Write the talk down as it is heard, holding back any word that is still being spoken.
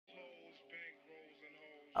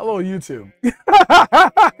Hello, YouTube.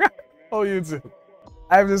 Hello, YouTube.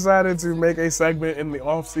 I've decided to make a segment in the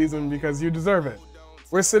off season because you deserve it.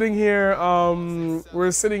 We're sitting here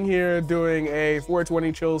doing a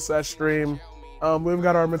 420 chill sesh stream. We've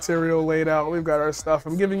got our material laid out. We've got our stuff.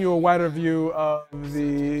 I'm giving you a wider view of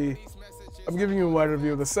the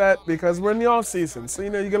set because we're in the off season. So you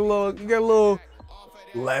get a little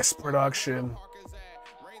less production.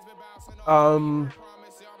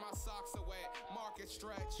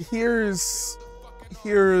 Here's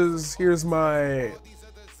my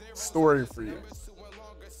story for you.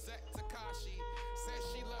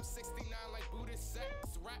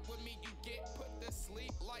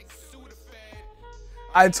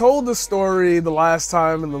 I told the story the last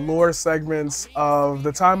time in the lore segments of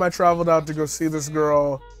the time I traveled out to go see this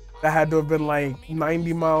girl that had to have been like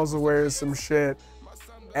 90 miles away or some shit,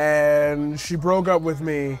 and she broke up with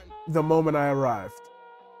me the moment I arrived.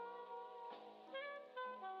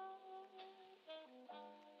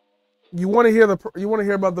 You want to hear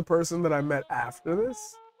about the person that I met after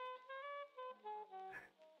this?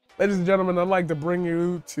 Ladies and gentlemen, I'd like to bring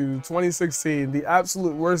you to 2016, the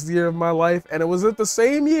absolute worst year of my life, and it was at the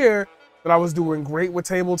same year that I was doing great with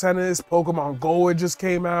table tennis. Pokemon Go had just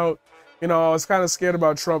came out. I was kind of scared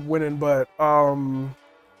about Trump winning, but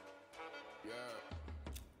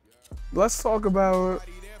let's talk about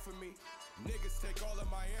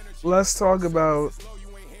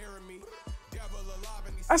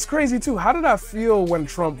that's crazy too. How did I feel when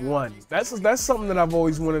Trump won? That's something that I've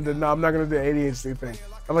always wanted to know. I'm not gonna do the ADHD thing.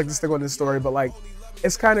 I like to stick on this story, but like,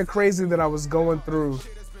 it's kind of crazy that I was going through.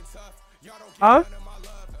 Huh?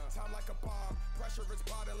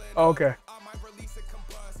 Oh, okay.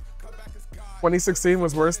 2016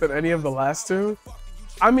 was worse than any of the last two.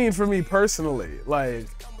 I mean, for me personally, like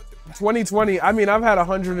 2020. I mean, I've had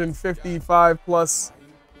 155 plus.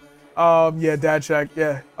 Yeah, dad check.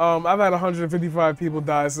 Yeah. I've had 155 people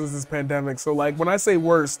die since this pandemic. So like, when I say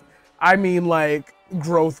worst, I mean like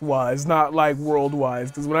growth-wise, not like world-wise.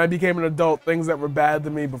 Because when I became an adult, things that were bad to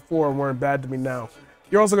me before weren't bad to me now.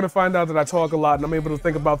 You're also gonna find out that I talk a lot and I'm able to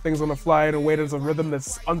think about things on the fly in a way that's a rhythm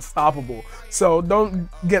that's unstoppable. So don't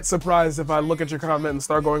get surprised if I look at your comment and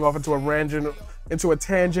start going off into a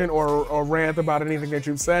tangent or rant about anything that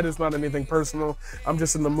you've said. It's not anything personal. I'm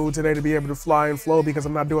just in the mood today to be able to fly and flow because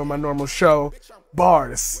I'm not doing my normal show.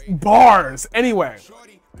 Bars. Anyway,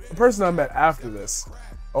 the person I met after this,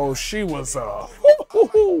 oh, she was So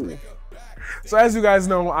as you guys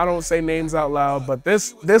know, I don't say names out loud, but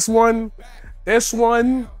this one,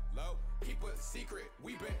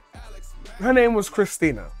 her name was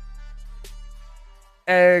Christina.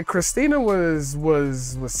 And Christina was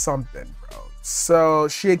something, bro. So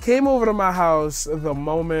she came over to my house the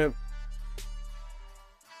moment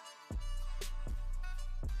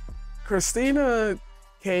Christina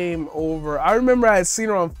came over. I remember I had seen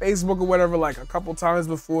her on Facebook or whatever like a couple times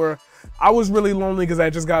before. I was really lonely because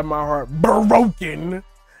I just got my heart broken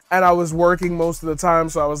and I was working most of the time,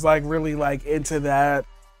 so I was like really like into that.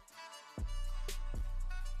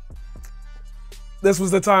 This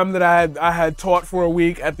was the time that I had taught for a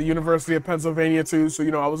week at the University of Pennsylvania too, so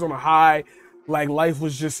I was on a high. Like life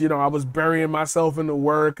was just, I was burying myself in the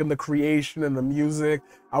work and the creation and the music.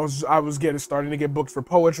 I was starting to get booked for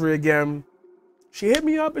poetry again. She hit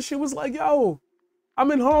me up and she was like, yo,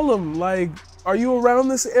 I'm in Harlem. Like, are you around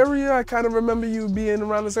this area? I kind of remember you being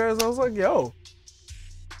around this area. So I was like, yo,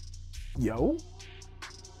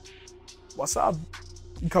 what's up?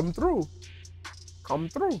 Come through.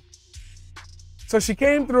 So she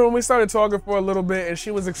came through and we started talking for a little bit and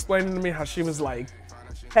she was explaining to me how she was like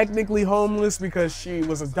technically homeless because she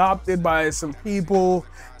was adopted by some people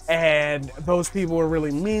and those people were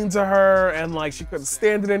really mean to her and like she couldn't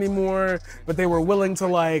stand it anymore, but they were willing to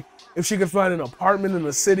like, if she could find an apartment in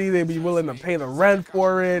the city, they'd be willing to pay the rent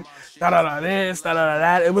for it, this,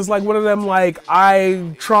 that. It was like one of them like,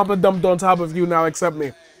 I trauma dumped on top of you, now accept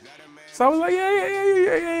me. So I was like,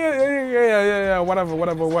 yeah, whatever.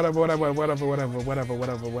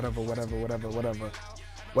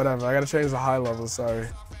 I gotta change the high level, sorry.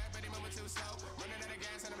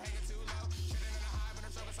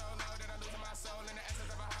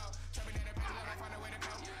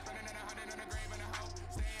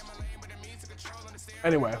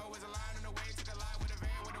 Anyway,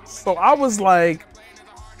 so I was like,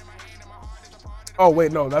 oh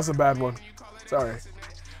wait, no, that's a bad one. Sorry.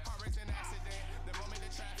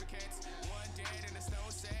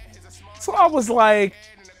 So I was like,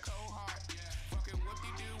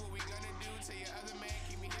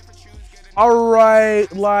 all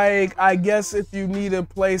right, like, I guess if you need a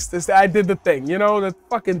place to stay, I did the thing, the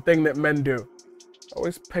fucking thing that men do.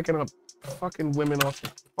 Always picking up fucking women off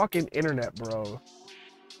the fucking internet, bro.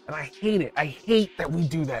 And I hate it. I hate that we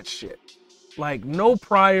do that shit. Like, no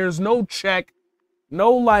priors, no check,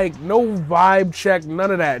 no vibe check,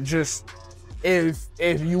 none of that. Just if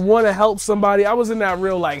you want to help somebody, I was in that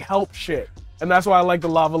real like help shit. And that's why I like the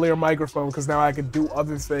lavalier microphone, because now I can do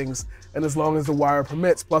other things, and as long as the wire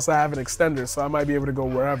permits, plus I have an extender, so I might be able to go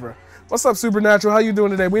wherever. What's up, Supernatural? How you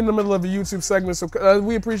doing today? We're in the middle of a YouTube segment, so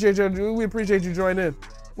we appreciate you. We appreciate you joining in.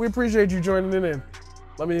 We appreciate you joining in.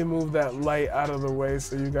 Let me move that light out of the way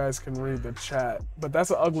so you guys can read the chat. But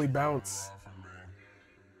that's an ugly bounce.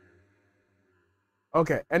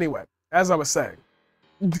 Okay, anyway, as I was saying.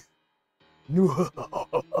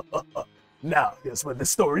 Now, here's when the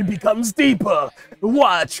story becomes deeper.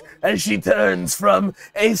 Watch as she turns from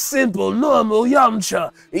a simple, normal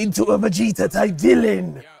Yamcha into a Vegeta-type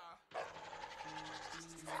villain.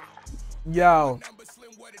 Yo.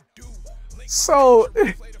 So,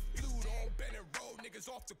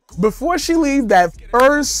 before she leave that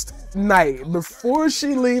first night,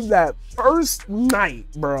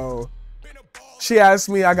 bro, she asked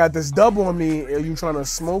me, I got this dub on me, are you trying to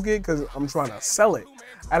smoke it? Because I'm trying to sell it.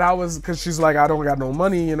 And because she's like, I don't got no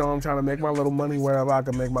money, you know, I'm trying to make my little money wherever I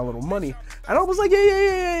can make my little money. And I was like,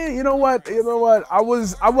 yeah. You know what? I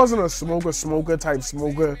wasn't a smoker type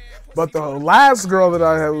smoker, but the last girl that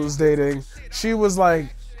I was dating, she was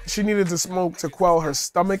like, she needed to smoke to quell her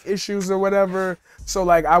stomach issues or whatever. So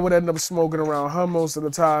like, I would end up smoking around her most of the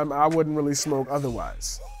time. I wouldn't really smoke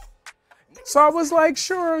otherwise. So I was like,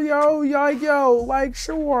 sure, like,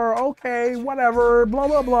 sure, okay, whatever, blah,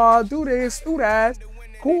 blah, blah, do this, do that.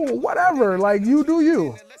 Cool, whatever, like, you do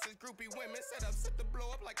you.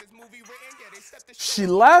 She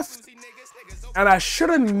left, and I should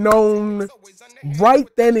have known right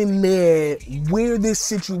then and there where this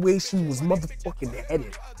situation was motherfucking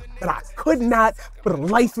headed. But I could not, for the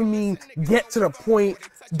life of me, get to the point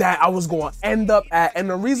that I was going to end up at. And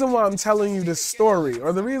the reason why I'm telling you this story,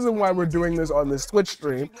 or the reason why we're doing this on this Twitch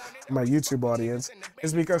stream, my YouTube audience,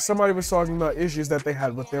 is because somebody was talking about issues that they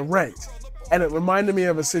had with their rent. And it reminded me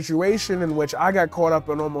of a situation in which I got caught up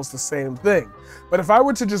in almost the same thing. But if I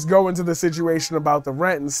were to just go into the situation about the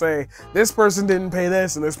rent and say, this person didn't pay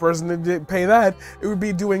this and this person didn't pay that, it would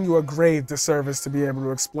be doing you a grave disservice to be able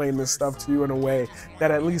to explain this stuff to you in a way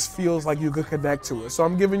that at least feels like you could connect to it. So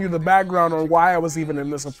I'm giving you the background on why I was even in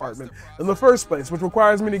this apartment in the first place, which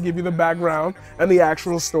requires me to give you the background and the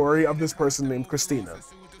actual story of this person named Christina.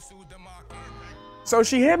 So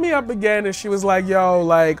she hit me up again and she was like, yo,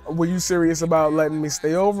 like, were you serious about letting me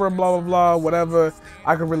stay over, blah, blah, blah, whatever.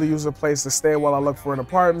 I could really use a place to stay while I look for an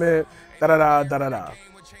apartment, da-da-da.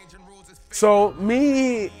 So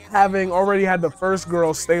me having already had the first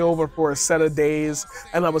girl stay over for a set of days,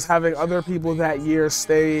 and I was having other people that year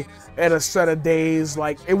stay at a set of days,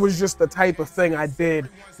 like, it was just the type of thing I did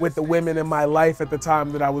with the women in my life at the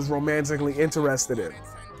time that I was romantically interested in.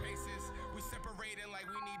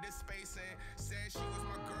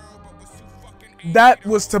 That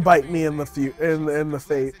was to bite me in the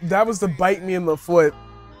face. That was to bite me in the foot.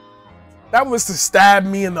 That was to stab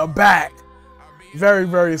me in the back. Very,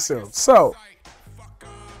 very soon. So,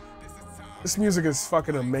 this music is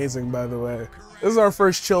fucking amazing, by the way. This is our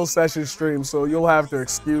first chill session stream, so you'll have to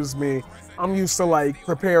excuse me. I'm used to like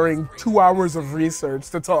preparing 2 hours of research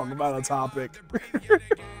to talk about a topic.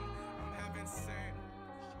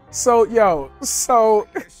 So, yo, so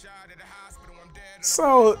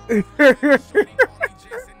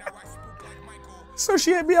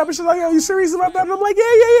she hit me up and she's like, yo, you serious about that? And I'm like,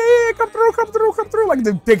 yeah, come through, like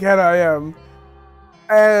the dickhead I am.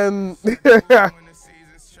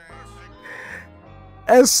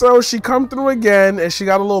 And so she come through again and she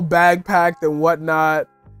got a little bag packed and whatnot.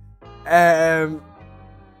 And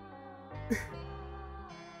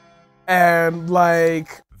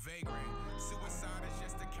like,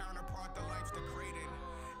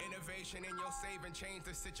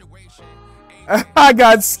 I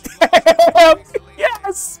got scammed.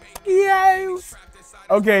 Yes.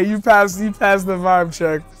 Okay, you passed the vibe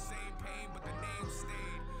check.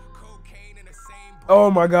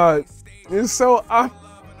 Oh my god. And so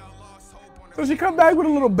she come back with a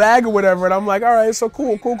little bag or whatever, and I'm like, all right, so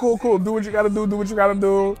cool. Do what you gotta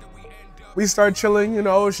do. We start chilling, you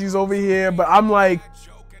know, she's over here, but I'm like,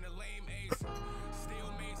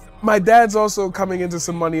 my dad's also coming into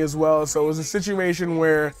some money as well, so it was a situation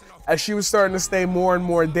where as she was starting to stay more and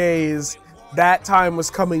more days, that time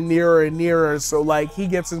was coming nearer and nearer, so like he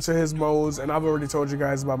gets into his modes, and I've already told you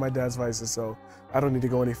guys about my dad's vices, so I don't need to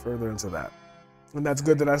go any further into that. And that's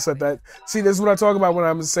good that I said that. See, this is what I talk about when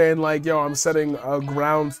I'm saying, like, yo, I'm setting a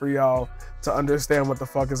ground for y'all to understand what the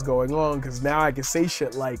fuck is going on. Because now I can say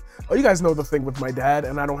shit like, oh, you guys know the thing with my dad,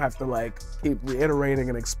 and I don't have to, like, keep reiterating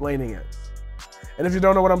and explaining it. And if you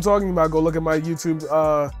don't know what I'm talking about, go look at my YouTube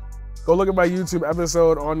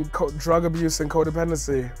episode on drug abuse and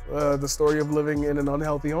codependency, the story of living in an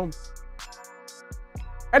unhealthy home.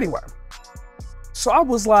 Anyway, so I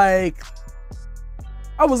was like,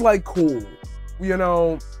 cool, you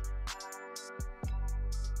know.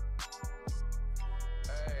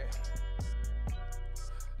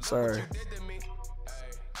 Sorry.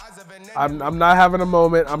 I'm not having a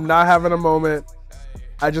moment. I'm not having a moment.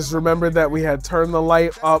 I just remembered that we had turned the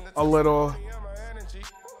light up a little,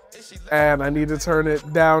 and I need to turn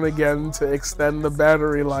it down again to extend the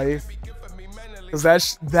battery life,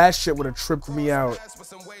 because that shit would have tripped me out.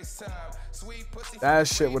 That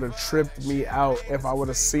shit would have tripped me out if I would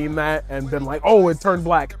have seen that and been like, oh, it turned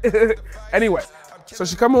black. Anyway, so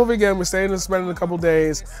she come over again. We're staying and spending a couple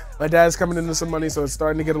days. My dad's coming into some money, so it's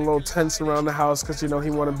starting to get a little tense around the house because, you know,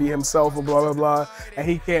 he want to be himself and blah, blah, blah. And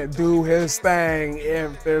he can't do his thing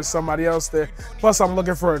if there's somebody else there. Plus, I'm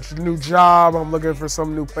looking for a new job. I'm looking for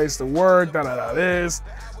some new place to work. Da-da-da this,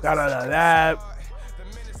 da-da-da that.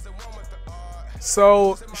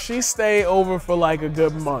 So she stayed over for like a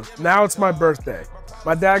good month. Now it's my birthday.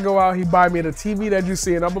 My dad go out, he buy me the TV that you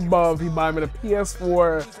see up above. He buy me the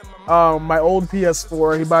PS4, my old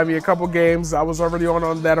PS4. He buy me a couple games. I was already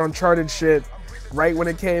on that Uncharted shit right when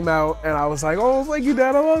it came out. And I was like, oh, thank you,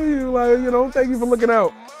 Dad, I love you. Like, you know, thank you for looking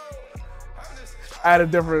out. I had a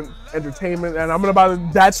different entertainment,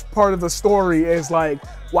 and that's part of the story, is like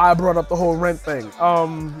why I brought up the whole rent thing,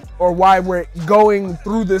 or why we're going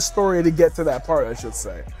through this story to get to that part, I should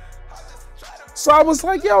say. So I was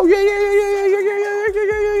like, yo, yeah.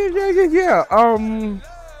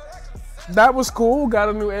 That was cool. Got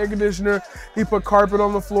a new air conditioner. He put carpet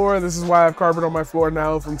on the floor. This is why I have carpet on my floor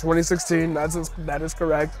now from 2016. That is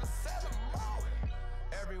correct.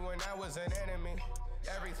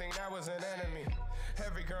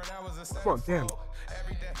 Come on, damn.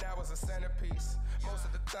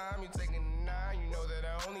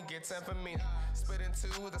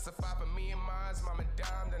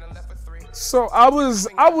 So I was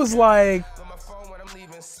like,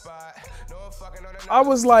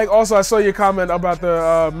 also I saw your comment about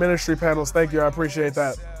the ministry panels. Thank you, I appreciate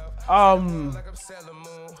that. I'm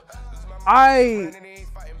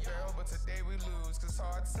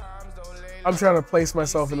trying to place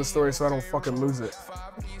myself in the story so I don't fucking lose it,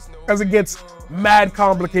 because it gets mad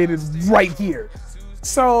complicated right here.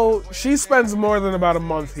 So she spends more than about a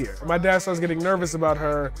month here. My dad starts getting nervous about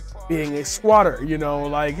her being a squatter, you know,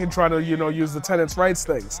 like, and trying to, you know, use the tenants' rights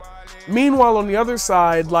things. Meanwhile, on the other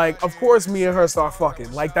side, like, of course me and her start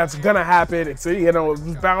fucking. Like, that's gonna happen. It's, you know, it's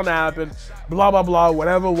bound to happen. Blah, blah, blah,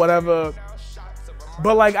 whatever.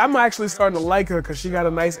 But, like, I'm actually starting to like her because she got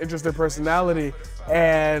a nice, interesting personality.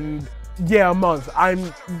 And, yeah, a month.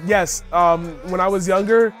 When I was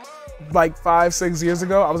younger, like 5-6 years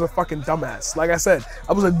ago, I was a fucking dumbass. Like I said,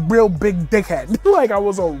 I was a real big dickhead. Like, I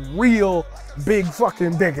was a real big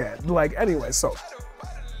fucking dickhead. Like, anyway, so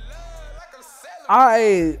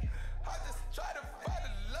I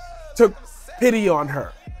took pity on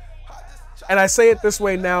her. And I say it this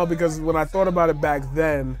way now because when I thought about it back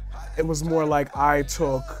then, it was more like I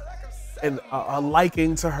took a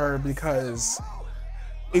liking to her, because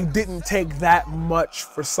it didn't take that much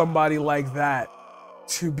for somebody like that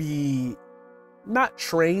to be not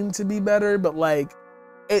trained to be better, but like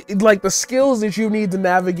like the skills that you need to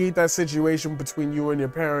navigate that situation between you and your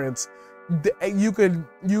parents. You could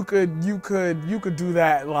do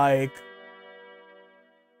that like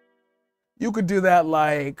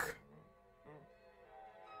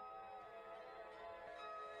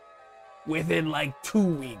within like 2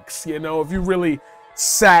 weeks, you know, if you really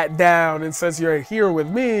sat down. And since you're here with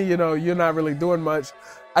me, you know, you're not really doing much.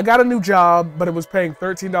 I got a new job, but it was paying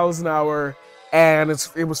 $13 an hour, and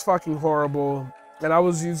it was fucking horrible. And I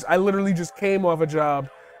literally just came off a job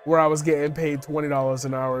where I was getting paid $20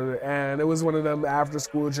 an hour, and it was one of them after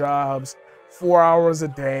school jobs, 4 hours a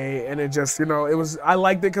day, and it just, you know, I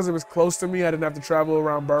liked it because it was close to me. I didn't have to travel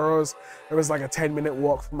around boroughs. It was like a 10-minute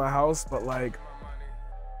walk from my house, but like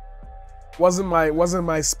wasn't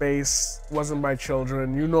my space, wasn't my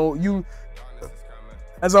children. You know,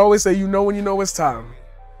 as I always say, you know when you know it's time.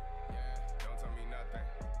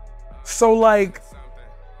 So like,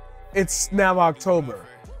 it's now October,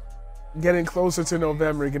 getting closer to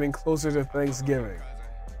November, getting closer to Thanksgiving.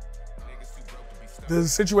 The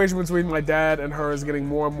situation between my dad and her is getting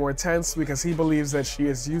more and more tense because he believes that she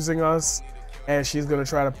is using us and she's gonna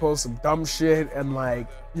try to pull some dumb shit, and like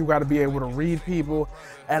you gotta be able to read people.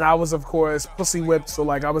 And I was, of course, pussy whipped, so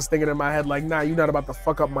like I was thinking in my head like, nah, you're not about to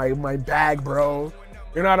fuck up my bag, bro.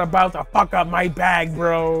 You're not about to fuck up my bag,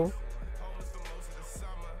 bro.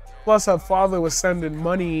 Plus her father was sending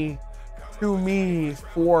money to me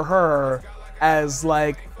for her as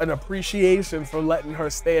like an appreciation for letting her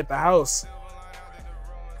stay at the house.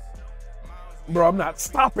 Bro, I'm not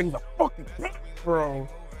stopping the fucking thing, bro.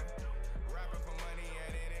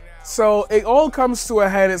 So it all comes to a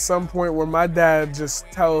head at some point where my dad just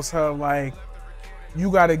tells her like,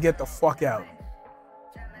 you gotta get the fuck out.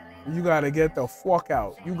 You gotta get the fuck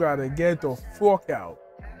out. You gotta get the fuck out.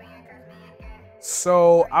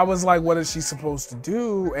 So I was like, what is she supposed to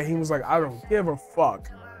do? And he was like, I don't give a fuck.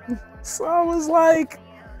 So I was like,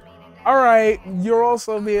 all right, you're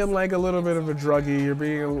also being like a little bit of a druggie. You're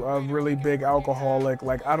being a really big alcoholic.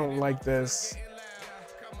 Like, I don't like this.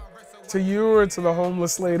 To you or to the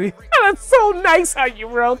homeless lady? That's so nice how you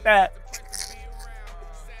wrote that.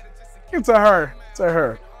 To her. To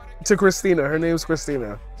her. To Christina. Her name's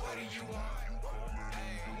Christina.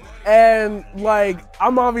 And like,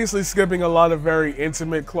 I'm obviously skipping a lot of very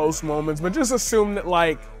intimate, close moments, but just assume that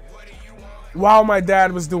like, while my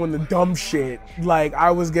dad was doing the dumb shit, like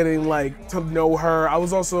I was getting like to know her. I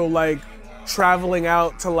was also like traveling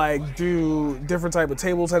out to like do different type of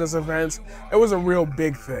table tennis events. It was a real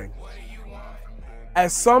big thing.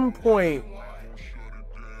 At some point,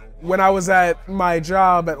 when I was at my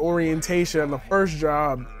job at orientation, the first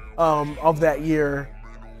job of that year,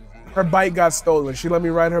 her bike got stolen. She let me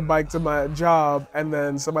ride her bike to my job, and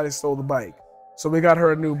then somebody stole the bike. So we got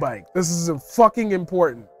her a new bike. This is fucking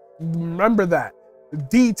important. Remember that. The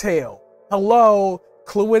detail. Hello,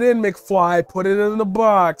 clue it in, McFly. Put it in the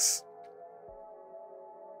box.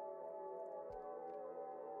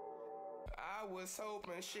 I was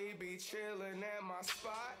hoping she'd be chilling at my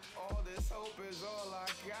spot. All this hope is all I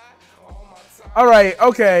got. All my time. All right,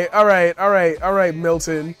 okay, all right,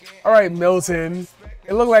 Milton. All right, Milton.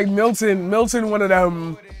 It looked like Milton, one of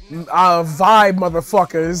them vibe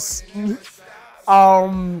motherfuckers.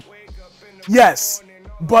 Yes,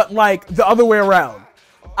 but like the other way around.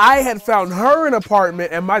 I had found her an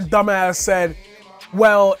apartment and my dumbass said,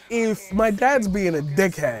 well, if my dad's being a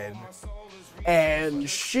dickhead and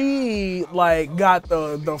she like got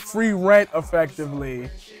the free rent effectively,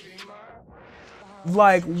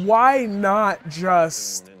 like why not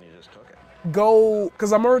just go,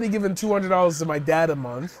 because I'm already giving $200 to my dad a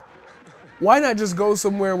month. Why not just go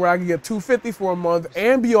somewhere where I can get $250 for a month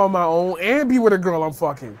and be on my own and be with a girl I'm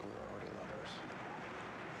fucking?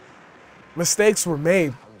 Mistakes were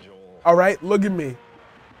made. All right, look at me.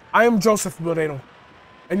 I am Joseph Moreno.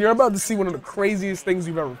 And you're about to see one of the craziest things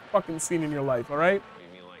you've ever fucking seen in your life, all right?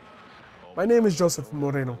 My name is Joseph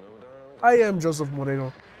Moreno. I am Joseph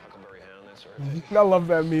Moreno. I love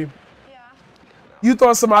that meme. You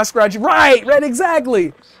thought somebody scratched you. Right,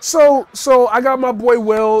 exactly. So I got my boy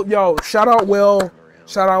Will. Yo, shout out Will.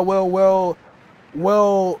 Shout out Will.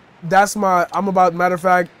 Will, that's my, matter of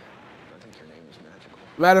fact,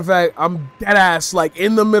 I'm dead ass like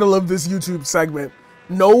in the middle of this YouTube segment.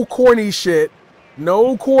 No corny shit.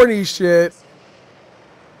 No corny shit.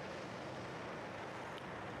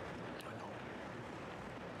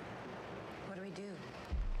 What do we do?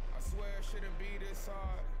 I swear it shouldn't be this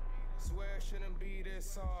hard. Swear it shouldn't be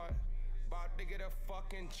this hard. About to get a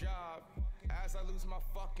fucking job. As I lose my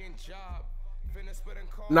fucking job.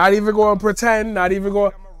 Not even going to pretend. Not even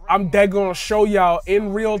going. I'm dead going to show y'all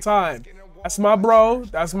in real time. That's my bro.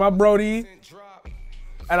 That's my brody.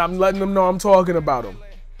 And I'm letting them know I'm talking about him.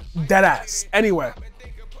 Deadass. Anyway.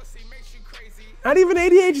 Not even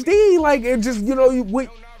ADHD. Like, it just, you know,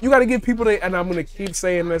 you got to give people and I'm going to keep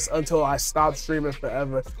saying this until I stop streaming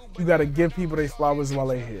forever. You got to give people their flowers while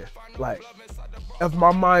they're here. Like, if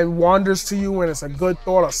my mind wanders to you and it's a good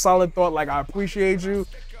thought, a solid thought, like, I appreciate you.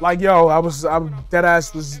 Like, yo, I'm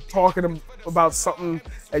deadass was talking about something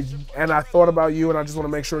and I thought about you and I just want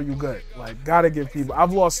to make sure you're good. Like, gotta give people.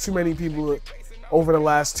 I've lost too many people over the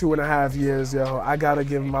last 2.5 years, yo. I gotta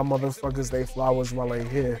give my motherfuckers their flowers while they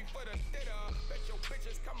here.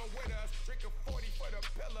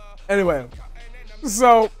 Anyway,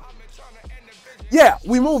 so yeah,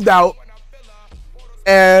 we moved out.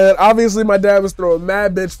 And obviously my dad was throwing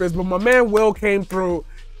mad bitch fists, but my man Will came through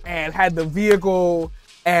and had the vehicle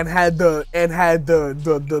and had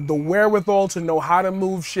the wherewithal to know how to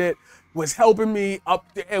move shit, was helping me up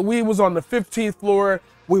and we was on the 15th floor.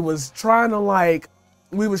 We was trying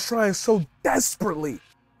so desperately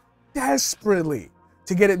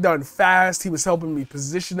to get it done fast. He was helping me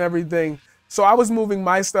position everything. So I was moving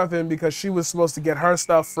my stuff in because she was supposed to get her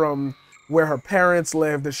stuff from where her parents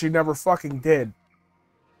lived that she never fucking did.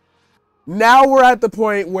 Now we're at the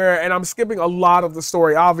point where, and I'm skipping a lot of the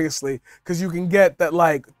story, obviously, because you can get that,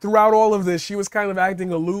 like, throughout all of this, she was kind of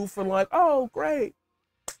acting aloof and like, oh, great.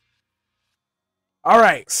 All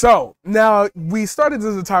right, so now we started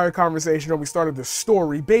this entire conversation, or we started the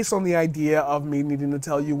story based on the idea of me needing to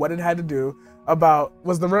tell you what it had to do about,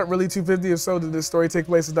 was the rent really $250? If so, did this story take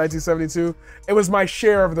place in 1972? It was my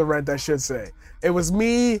share of the rent, I should say. It was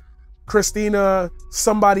me, Christina,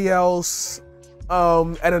 somebody else,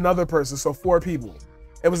 and another person, so 4 people.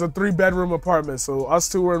 It was a 3-bedroom apartment, so us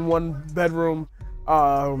 2 were in 1 bedroom,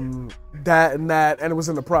 that and that, and it was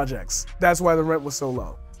in the projects. That's why the rent was so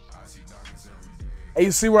low. And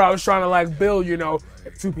you see where I was trying to like build, you know,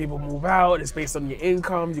 if 2 people move out, it's based on your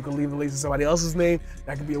income. You can leave the lease in somebody else's name.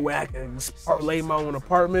 That could be a way I can parlay my own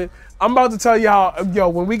apartment. I'm about to tell you how, yo,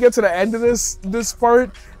 when we get to the end of this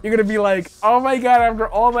part, you're gonna be like, oh my God, after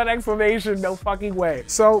all that explanation, no fucking way.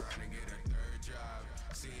 So,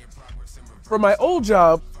 for my old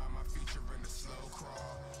job,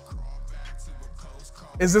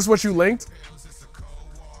 is this what you linked?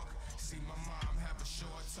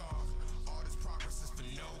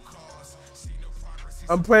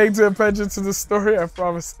 I'm paying attention to the story, I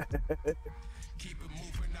promise.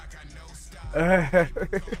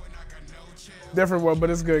 Different one, but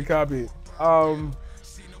it's good copy.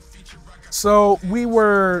 So we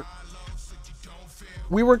were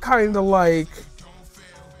kind of like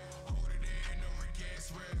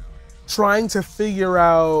trying to figure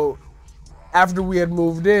out, after we had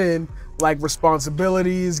moved in, like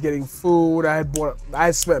responsibilities, getting food. I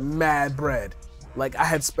had spent mad bread. Like, I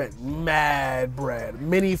had spent mad bread.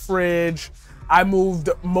 Mini fridge. I moved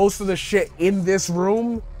most of the shit in this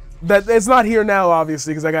room. That it's not here now,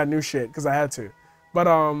 obviously, because I got new shit, because I had to. But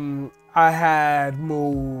I had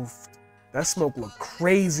moved. That smoke looked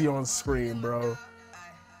crazy on screen, bro.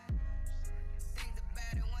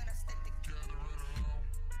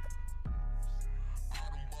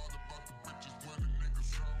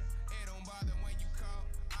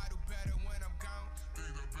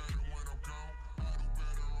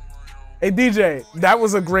 Hey DJ, that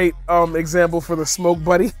was a great example for the smoke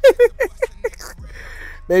buddy.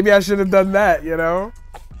 Maybe I should have done that, you know?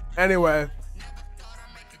 Anyway.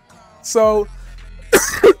 So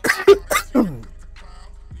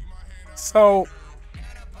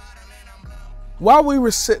while we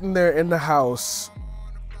were sitting there in the house,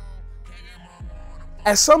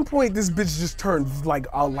 at some point this bitch just turned like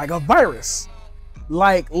a virus.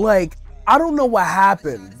 Like I don't know what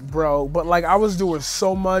happened, bro, but like I was doing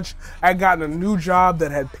so much. I had gotten a new job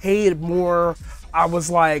that had paid more. I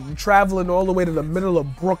was like traveling all the way to the middle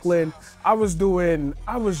of Brooklyn. I was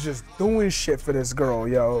just doing shit for this girl,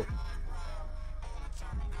 yo.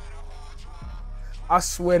 I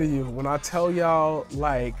swear to you, when I tell y'all,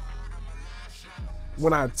 like,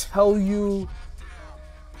 when I tell you,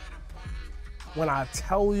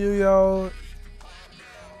 yo,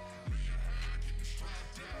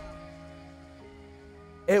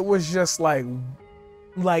 it was just like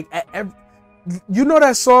you know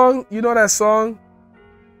that song? You know that song?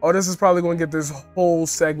 Oh, this is probably going to get this whole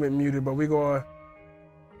segment muted, but we going.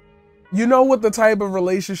 You know what the type of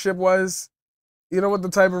relationship was? You know what the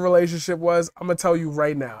type of relationship was? I'm going to tell you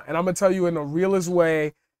right now. And I'm going to tell you in the realest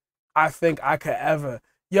way I think I could ever.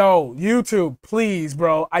 Yo, YouTube, please,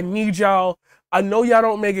 bro. I need y'all. I know y'all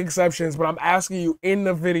don't make exceptions, but I'm asking you in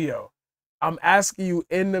the video.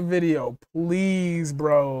 Please,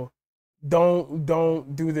 bro. Don't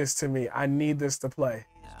do this to me. I need this to play.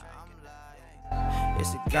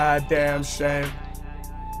 It's a goddamn shame.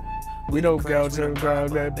 We don't go to the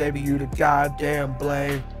ground, baby, you the goddamn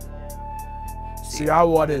blame. See, I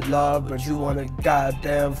wanted love, but you wanted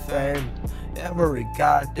goddamn fame. Every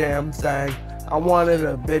goddamn thing. I wanted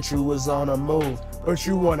a bitch who was on the move, but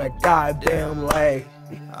you want a goddamn lay.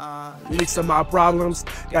 Leaks of my problems,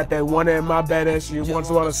 got that one in my bed and she wants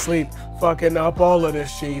to wanna sleep, fucking up all of the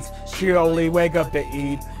sheets. She only wake up to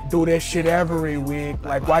eat, do this shit every week.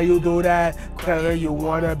 Like, why you do that? Cause you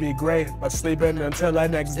wanna be great, but sleeping until the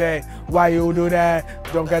next day. Why you do that?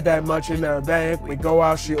 Don't get that much in the bank. We go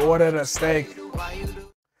out, she ordered a steak.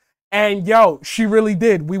 And yo, she really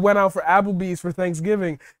did. We went out for Applebee's for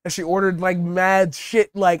Thanksgiving and she ordered like mad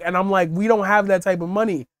shit, like, and I'm like, we don't have that type of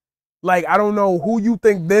money. Like, I don't know who you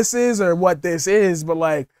think this is or what this is, but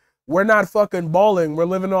like, we're not fucking balling. We're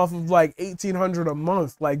living off of like $1,800 a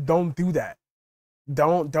month. Like, don't do that.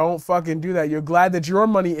 Don't fucking do that. You're glad that your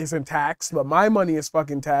money isn't taxed, but my money is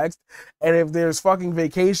fucking taxed. And if there's fucking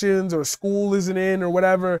vacations or school isn't in or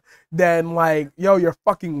whatever, then like, yo, you're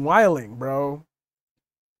fucking wilding, bro.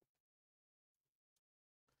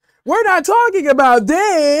 We're not talking about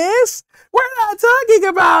this. We're not talking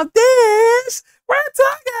about this. We're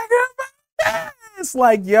talking about this.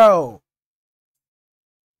 Like, yo,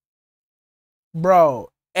 bro.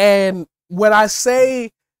 And when I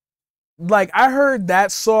say, like, I heard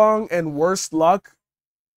that song and Worst Luck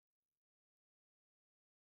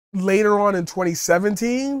later on in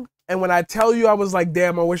 2017. And when I tell you, I was like,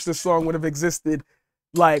 damn, I wish this song would have existed.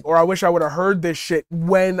 Like, or I wish I would have heard this shit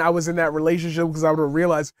when I was in that relationship, because I would have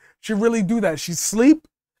realized she really do that. She sleep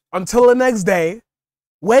until the next day,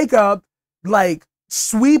 wake up, like,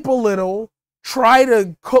 sweep a little, try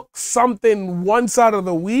to cook something once out of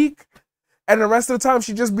the week, and the rest of the time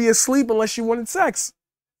she'd just be asleep unless she wanted sex.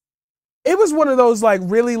 It was one of those, like,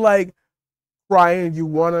 really, like, crying, you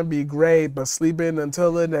want to be great, but sleeping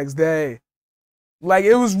until the next day. Like,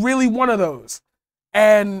 it was really one of those.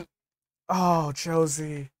 And, oh,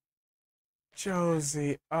 Josie.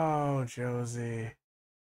 Josie. Oh, Josie.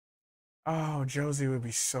 Oh, Josie would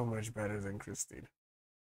be so much better than Christina.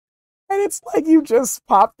 And it's like you just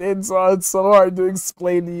popped in, so it's so hard to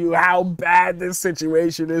explain to you how bad this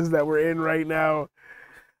situation is that we're in right now.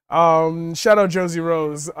 Shout out Josie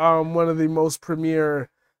Rose, one of the most premier,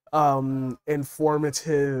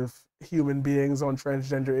 informative human beings on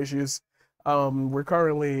transgender issues. We're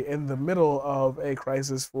currently in the middle of a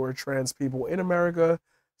crisis for trans people in America.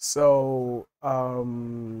 So,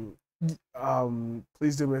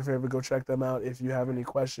 please do me a favor, go check them out if you have any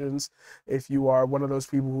questions. If you are one of those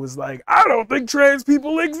people who is like, I don't think trans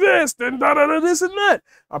people exist and da da da this and that,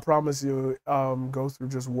 I promise you, go through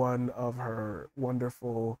just one of her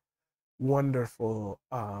wonderful, wonderful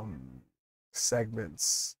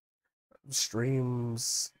segments,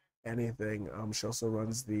 streams, anything. She also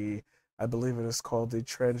runs the, I believe it is called the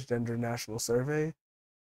Transgender National Survey.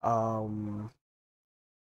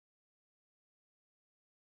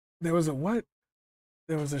 There was a what?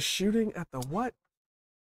 There was a shooting at the what?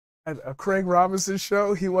 At a Craig Robinson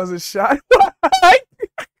show. He wasn't shot.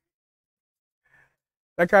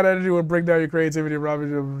 That kind of energy would break down your creativity.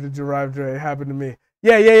 Robin derived happened to me.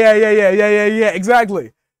 Yeah.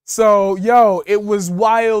 Exactly. So, yo, it was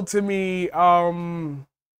wild to me.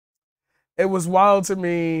 It was wild to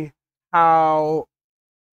me how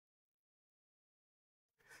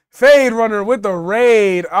Fade Runner with the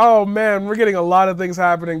raid. Oh man, we're getting a lot of things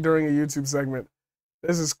happening during a YouTube segment.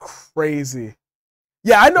 This is crazy.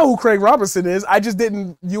 Yeah, I know who Craig Robinson is. I just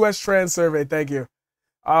didn't. US Trans Survey. Thank you.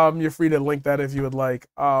 You're free to link that if you would like.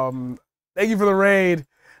 Thank you for the raid.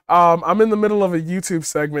 I'm in the middle of a YouTube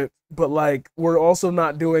segment, but like we're also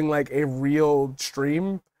not doing like a real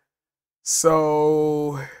stream.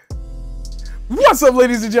 So what's up,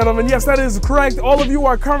 ladies and gentlemen? Yes, that is correct. All of you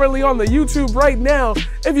are currently on the YouTube right now.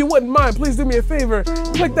 If you wouldn't mind, please do me a favor.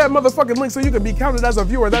 Click that motherfucking link so you can be counted as a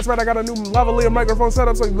viewer. That's right, I got a new lavalier microphone set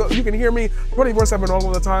up so you can hear me 24/7 all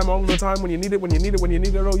of the time, when you need it, when you need it, when you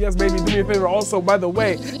need it. Oh, yes, baby, do me a favor. Also, by the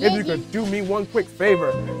way, if you could do me one quick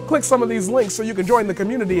favor, click some of these links so you can join the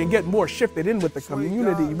community and get more shifted in with the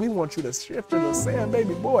community. We want you to shift in the sand,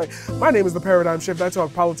 baby boy. My name is The Paradigm Shift. I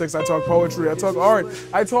talk politics, I talk poetry, I talk art,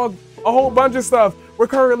 I talk a whole bunch of stuff. We're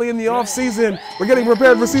currently in the off season. We're getting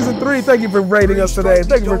prepared for season 3. Thank you for rating us today.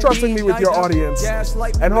 Thank you for trusting me with your audience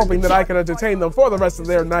and hoping that I can entertain them for the rest of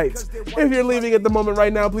their nights. If you're leaving at the moment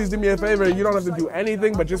right now, please do me a favor. You don't have to do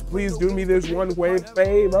anything, but just please do me this one quick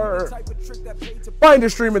favor. Find a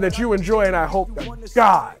streamer that you enjoy, and I hope that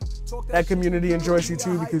God, that community enjoys you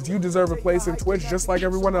too, because you deserve a place in Twitch just like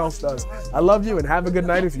everyone else does. I love you and have a good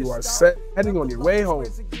night if you are heading on your way home.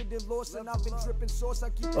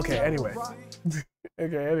 Okay, anyway.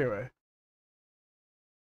 Okay, anyway.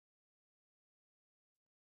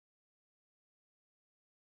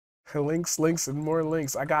 Links, links, and more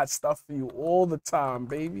links. I got stuff for you all the time,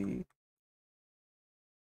 baby.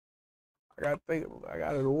 I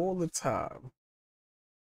got it all the time.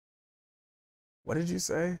 What did you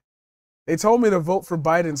say? They told me to vote for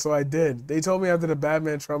Biden, so I did. They told me after the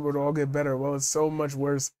Batman Trump would all get better. Well, it's so much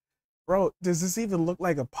worse. Bro, does this even look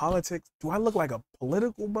like a politics? Do I look like a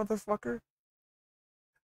political motherfucker?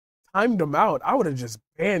 Timed him out. I would have just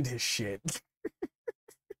banned his shit.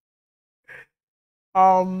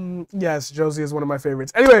 Yes, Josie is one of my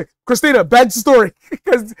favorites. Anyway, Christina, back to story.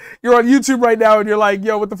 Because you're on YouTube right now and you're like,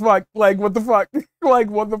 yo, what the fuck? Like, what the fuck? Like,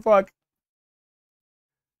 what the fuck?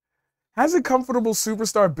 Has a comfortable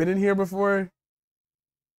superstar been in here before?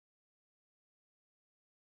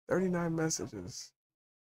 39 messages.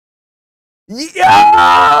 Yo!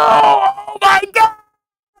 Oh my god!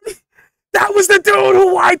 That was the dude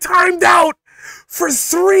who I timed out for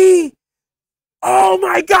 3. Oh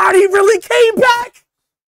my god, he really came back!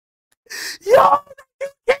 Yo, that dude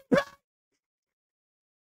came back!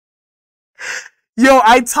 Yo,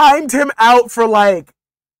 I timed him out for like,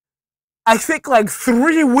 I think like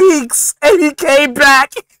 3 weeks, and he came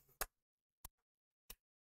back.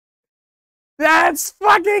 That's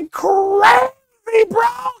fucking crazy, bro.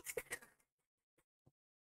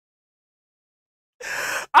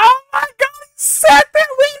 Oh my god, he sat there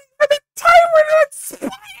waiting for the timer to expire.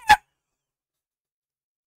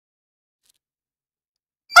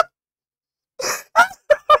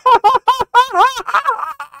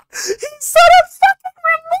 He set a fucking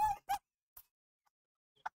remote.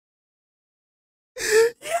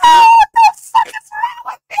 Yo, what the fuck is wrong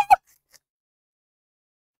with you?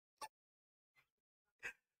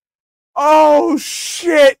 Oh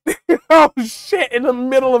shit. Oh shit. In the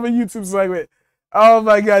middle of a YouTube segment. Oh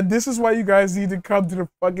my god. This is why you guys need to come to the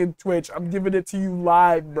fucking Twitch. I'm giving it to you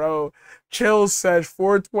live, bro. Chill sesh,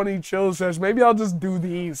 420 chill sesh. Maybe I'll just do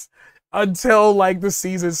these until like the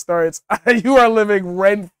season starts. You are living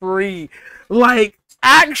rent free. Like,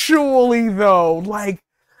 actually though, like,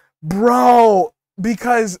 bro,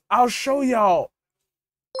 because I'll show y'all.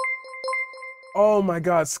 Oh my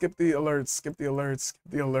god, skip the alerts, skip the alerts, skip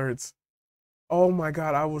the alerts. Oh my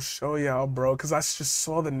god, I will show y'all, bro, because I just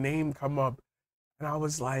saw the name come up and I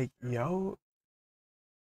was like, yo.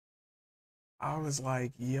 I was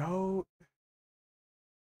like, yo,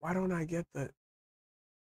 why don't I get the.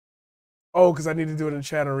 Oh, because I need to do it in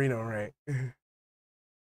Chat Arena, right? Because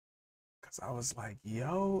I was like,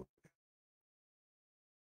 yo.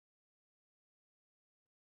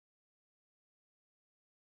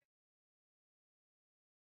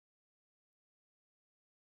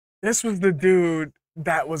 This was the dude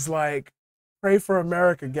that was like, pray for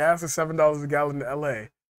America, gas is $7 a gallon in LA.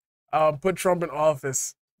 Put Trump in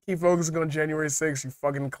office. Keep focusing on January 6th, you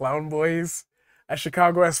fucking clown boys. As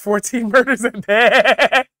Chicago has 14 murders a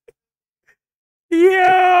day. Yo!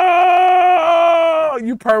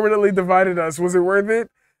 You permanently divided us. Was it worth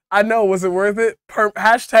it? I know, was it worth it?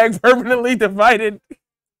 Hashtag permanently divided.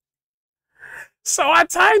 So I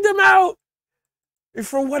timed him out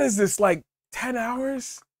for what is this, like 10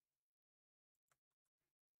 hours?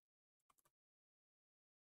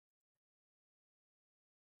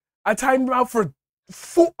 I timed him out for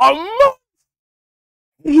a month.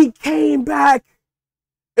 He came back.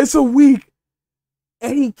 It's a week.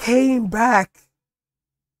 And he came back.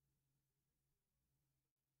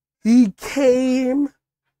 He came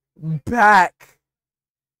back.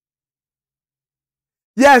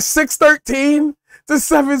 Yes, 613 to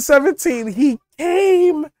 717. He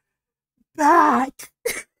came back.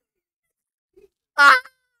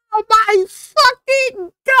 Oh my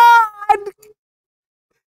fucking god.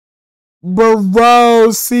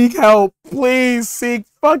 Bro, seek help. Please seek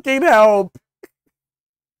fucking help.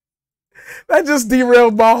 That just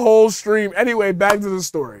derailed my whole stream. Anyway, back to the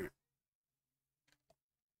story.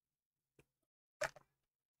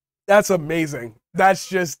 That's amazing. That's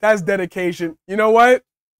dedication. You know what?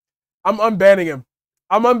 I'm unbanning him.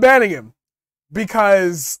 I'm unbanning him.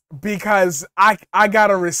 Because I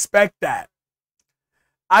gotta respect that.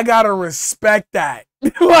 I gotta respect that.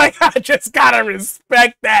 Like, I just gotta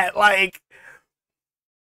respect that. Like,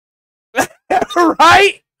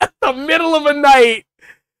 right? At the middle of a night,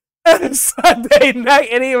 Sunday night,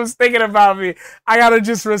 and he was thinking about me. I gotta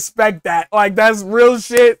just respect that. Like, that's real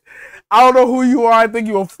shit. I don't know who you are. I think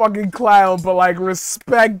you a fucking clown, but like,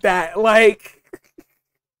 respect that. Like,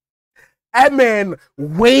 that man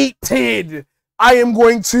waited. I am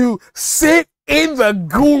going to sit in the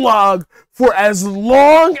gulag for as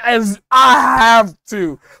long as I have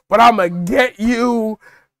to, but I'm gonna get you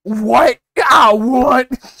what I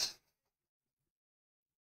want.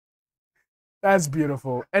 That's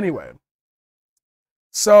beautiful. Anyway,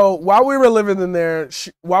 so while we were living in there,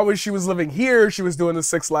 while she was living here, she was doing the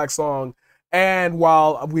 6 Lakh song, and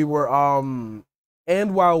while we were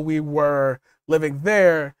living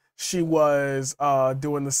there, she was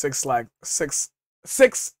doing the 6 Lakh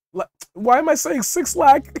why am I saying 6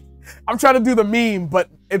 Lakh? I'm trying to do the meme, but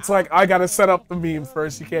it's like I gotta set up the meme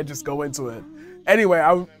first. You can't just go into it.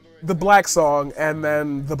 Anyway, the Black song, and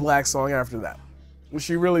then the Black song after that.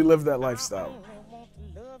 She really lived that lifestyle.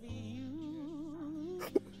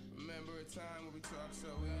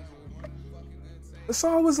 So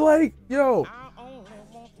I was like, yo,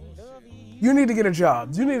 you need to get a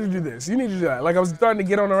job. You need to do this. You need to do that. Like, I was starting to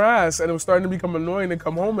get on her ass, and it was starting to become annoying to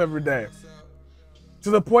come home every day. To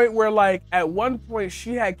the point where, like, at one point,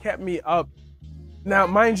 she had kept me up. Now,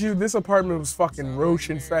 mind you, this apartment was fucking roach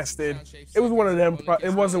infested. It was one of them,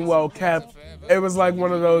 it wasn't well kept. It was like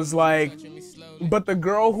one of those, like, but the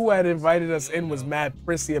girl who had invited us in was mad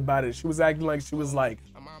prissy about it. She was acting like she was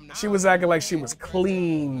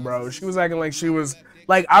clean, bro. She was acting like she was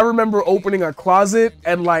Like, I remember opening a closet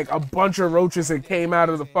and like a bunch of roaches that came out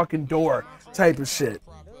of the fucking door type of shit.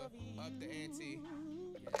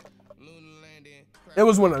 It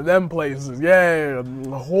was one of them places. Yeah,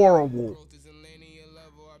 horrible.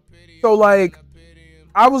 So like,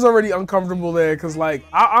 I was already uncomfortable there because like,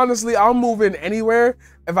 honestly, I'll move in anywhere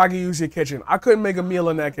if I can use your kitchen. I couldn't make a meal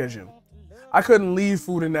in that kitchen. I couldn't leave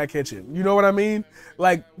food in that kitchen. You know what I mean?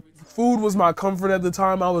 Like, food was my comfort at the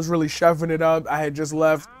time. I was really chefing it up. I had just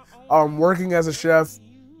left working as a chef.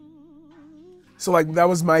 So like, that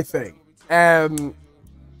was my thing. And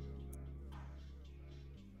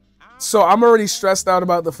so I'm already stressed out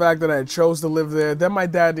about the fact that I chose to live there. Then my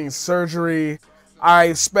dad needs surgery.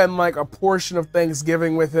 I spend like a portion of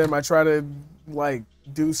Thanksgiving with him. I try to like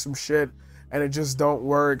do some shit and it just don't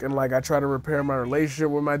work. And like, I try to repair my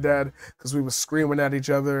relationship with my dad because we were screaming at each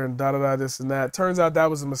other and da-da-da, this and that. Turns out that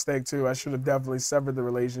was a mistake too. I should have definitely severed the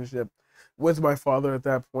relationship with my father at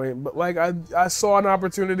that point. But like, I saw an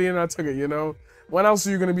opportunity and I took it, you know? When else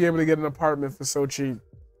are you going to be able to get an apartment for so cheap?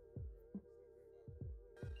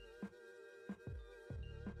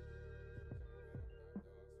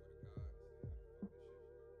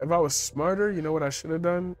 If I was smarter, you know what I should have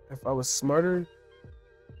done? If I was smarter,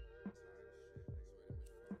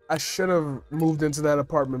 I should have moved into that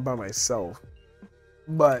apartment by myself.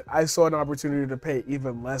 But I saw an opportunity to pay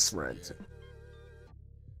even less rent.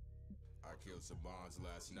 I killed some bonds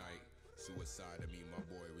last night. Suicide to me, my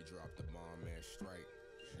boy, we dropped the bomb and strike.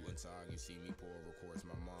 One time you see me pour over course,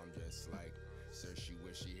 my mom just like, sir, she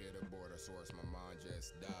wish she hit a border source, my mom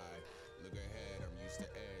just died. Look ahead, I'm used to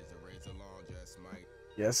edge, the raids along just might.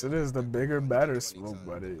 Yes, it is the bigger, better smoke,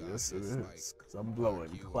 buddy. Yes, it is. Because I'm blowing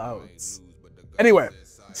clouds. Anyway,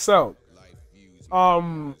 so,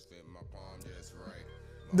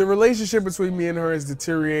 the relationship between me and her is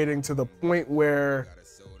deteriorating to the point where,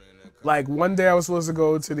 like, one day I was supposed to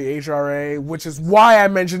go to the HRA, which is why I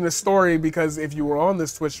mentioned this story, because if you were on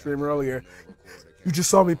this Twitch stream earlier, you just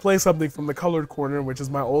saw me play something from the Colored Corner, which is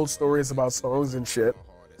my old stories about songs and shit.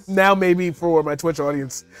 Now maybe for my Twitch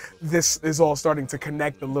audience, this is all starting to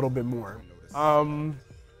connect a little bit more.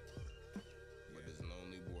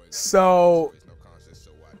 So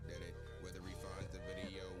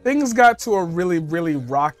things got to a really, really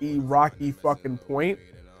rocky fucking point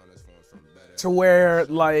to where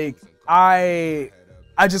like I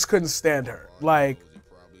just couldn't stand her. Like,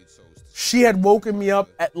 she had woken me up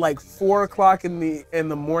at like 4 o'clock in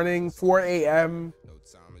the morning, 4 a.m.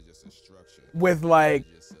 with like,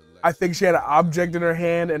 I think she had an object in her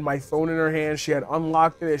hand and my phone in her hand. She had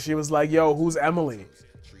unlocked it and she was like, yo, who's Emily?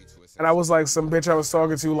 And I was like, some bitch I was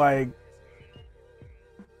talking to like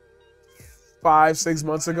 5-6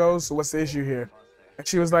 months ago. So what's the issue here? And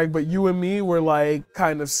she was like, but you and me were like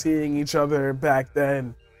kind of seeing each other back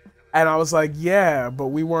then. And I was like, yeah, but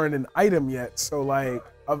we weren't an item yet. So like,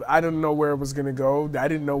 I didn't know where it was going to go. I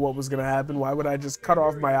didn't know what was going to happen. Why would I just cut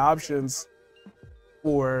off my options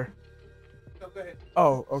for...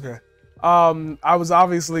 Oh, okay. I was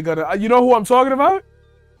obviously gonna... You know who I'm talking about?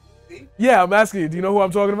 Yeah, I'm asking you. Do you know who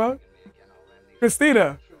I'm talking about?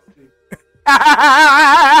 Christina.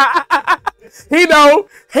 He know.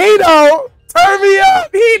 He know. Turn me up.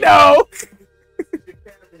 He know.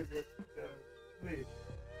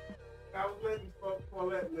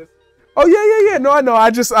 Oh yeah. No, I know. I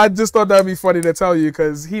just thought that'd be funny to tell you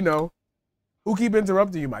because he know. Who keep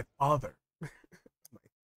interrupting you? My father. My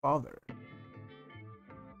father.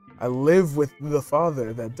 I live with the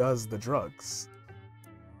father that does the drugs.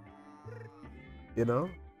 You know?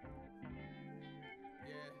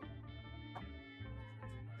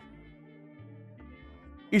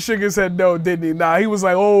 He shook his head no, didn't he? Nah, he was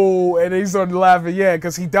like, oh, and then he started laughing, yeah,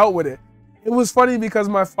 because he dealt with it. It was funny because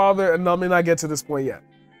my father, and let me not get to this point yet.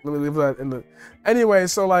 Let me leave that in the... Anyway,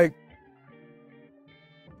 so like...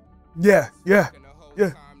 Yeah.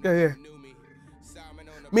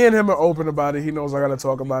 Me and him are open about it. He knows I gotta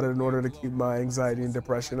talk about it in order to keep my anxiety and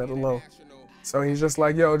depression at a low. So he's just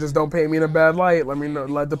like, yo, just don't paint me in a bad light. Let me know,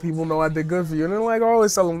 let the people know I did good for you. And then like, I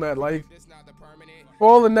always tell him that, like, for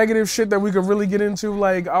all the negative shit that we could really get into,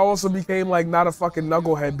 like, I also became like not a fucking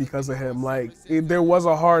knucklehead because of him. Like, there was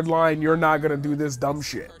a hard line. You're not gonna do this dumb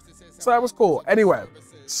shit. So that was cool. Anyway,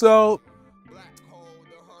 so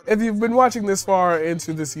if you've been watching this far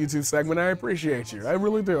into this YouTube segment, I appreciate you. I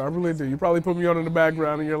really do. I really do. You probably put me on in the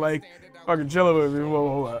background and you're like, fucking chilling with me. Blah,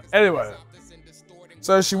 blah, blah. Anyway.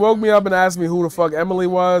 So she woke me up and asked me who the fuck Emily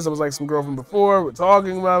was. I was like, some girl from before. We're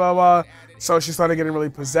talking, blah, blah, blah. So she started getting really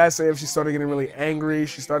possessive. She started getting really angry.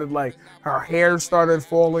 She started like, her hair started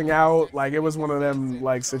falling out. Like, it was one of them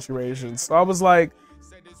like situations. So I was like,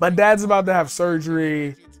 my dad's about to have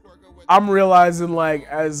surgery. I'm realizing, like,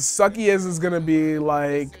 as sucky as it's gonna be,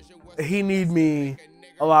 like, he need me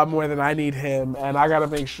a lot more than I need him, and I gotta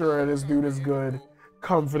make sure this dude is good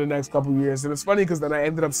come for the next couple years. And it's funny because then I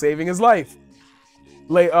ended up saving his life.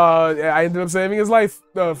 I ended up saving his life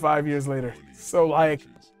 5 years later. So, like,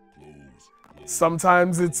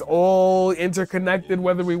 sometimes it's all interconnected,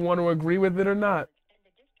 whether we want to agree with it or not.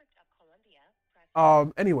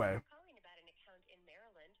 Anyway.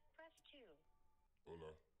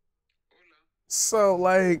 So,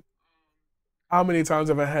 like, how many times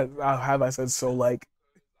have I said so? Like,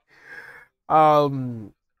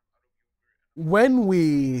 when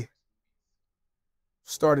we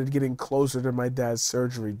started getting closer to my dad's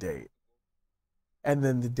surgery date, and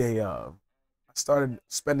then the day of, I started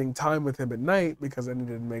spending time with him at night because I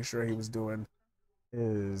needed to make sure he was doing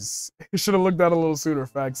his. He should have looked out a little sooner.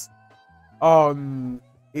 Facts.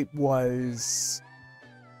 It was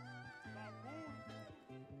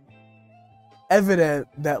evident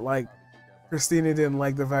that, like, Christina didn't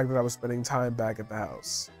like the fact that I was spending time back at the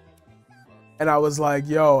house. And I was like,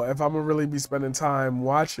 yo, if I'm gonna really be spending time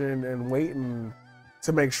watching and waiting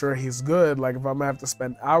to make sure he's good, like, if I'm gonna have to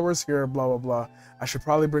spend hours here, blah, blah, blah, I should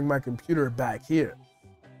probably bring my computer back here.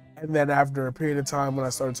 And then after a period of time, when I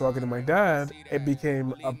started talking to my dad, it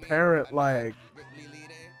became apparent, like,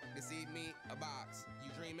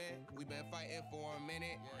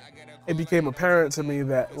 it became apparent to me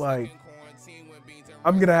that, like,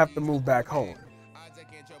 I'm gonna have to move back home.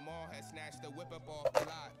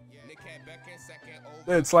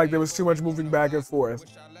 It's like there was too much moving back and forth.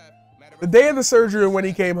 The day of the surgery, when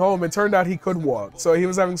he came home, it turned out he could walk. So he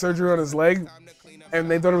was having surgery on his leg, and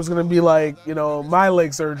they thought it was gonna be like, you know, my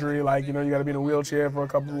leg surgery, like, you know, you gotta be in a wheelchair for a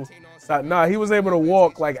couple. Nah, he was able to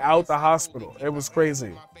walk, like, out the hospital. It was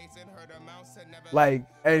crazy. Like,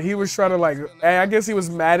 and he was trying to, like, I guess he was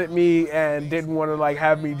mad at me and didn't want to, like,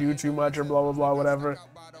 have me do too much or blah, blah, blah, whatever.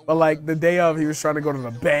 But, like, the day of, he was trying to go to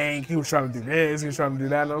the bank. He was trying to do this. He was trying to do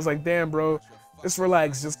that. And I was like, damn, bro, just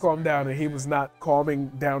relax. Just calm down. And he was not calming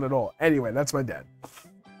down at all. Anyway, that's my dad.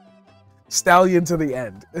 Stallion to the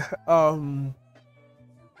end.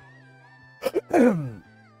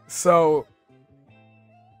 So,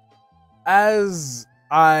 as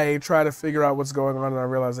I try to figure out what's going on and I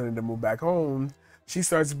realize I need to move back home, she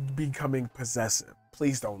starts becoming possessive.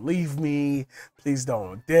 Please don't leave me. Please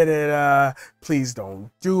don't please don't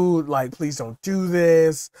please don't do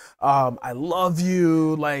this. I love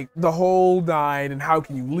you. Like, the whole nine, and how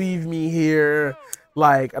can you leave me here?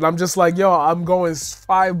 Like, and I'm just like, yo, I'm going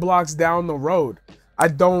 5 blocks down the road. I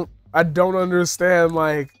don't understand.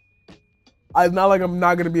 Like, I'm not like I'm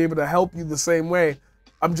not gonna be able to help you the same way.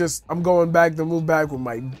 I'm going back to move back with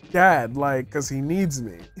my dad, like, cause he needs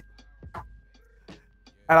me.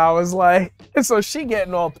 And I was like, and so she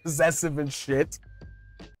getting all possessive and shit.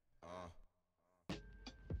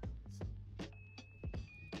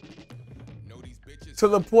 To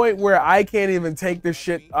the point where I can't even take this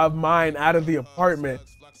shit of mine out of the apartment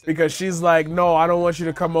because she's like, no, I don't want you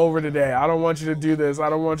to come over today. I don't want you to do this. I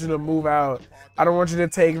don't want you to move out. I don't want you to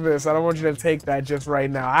take this. I don't want you to take that just right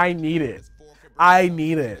now. I need it. I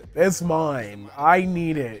need it. It's mine. I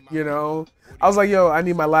need it, you know? I was like, yo, I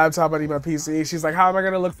need my laptop. I need my PC. She's like, how am I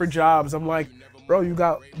going to look for jobs? I'm like, bro,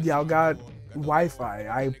 y'all got Wi-Fi.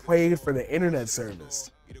 I paid for the internet service.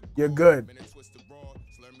 You're good.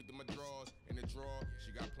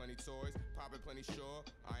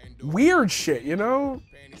 Weird shit, you know?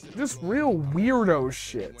 Just real weirdo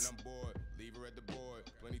shit.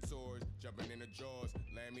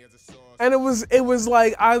 And it was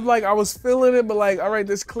like I was feeling it, but like, all right,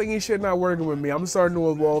 this clingy shit not working with me. I'm starting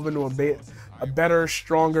to evolve into a better,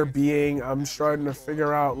 stronger being. I'm starting to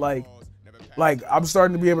figure out like I'm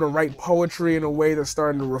starting to be able to write poetry in a way that's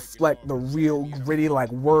starting to reflect the real gritty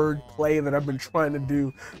like word play that I've been trying to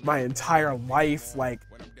do my entire life. Like,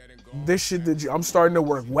 this shit that I'm starting to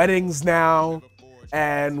work weddings now,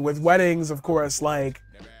 and with weddings, of course, like,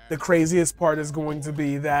 the craziest part is going to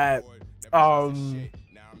be that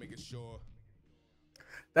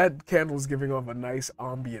that candle is giving off a nice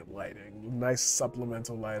ambient lighting, nice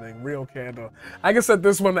supplemental lighting, real candle. I can set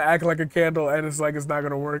this one to act like a candle, and it's like it's not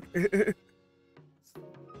gonna work.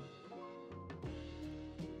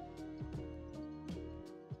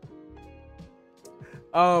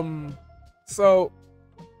 So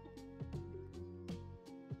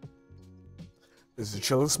this is a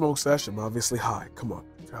chill and smoke session. I'm obviously high. Come on,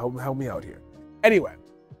 help me out here. Anyway.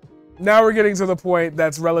 Now we're getting to the point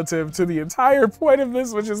that's relative to the entire point of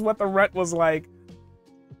this, which is what the rent was like.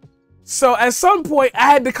 So at some point, I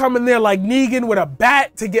had to come in there like Negan with a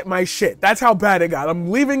bat to get my shit. That's how bad it got.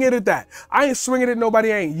 I'm leaving it at that. I ain't swinging at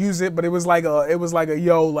nobody. I ain't use it, but it was like a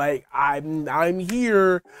yo, like I'm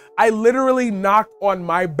here. I literally knocked on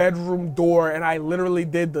my bedroom door and I literally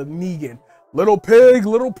did the Negan. Little pig,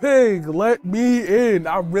 let me in.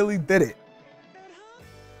 I really did it.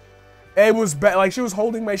 It was bad. Like she was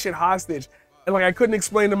holding my shit hostage, and like I couldn't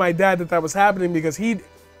explain to my dad that was happening because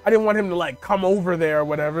I didn't want him to like come over there or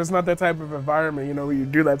whatever. It's not that type of environment, you know, where you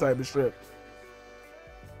do that type of shit.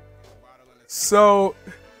 So,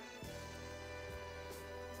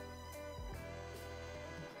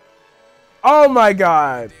 oh my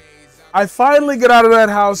God. I finally get out of that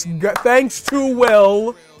house thanks to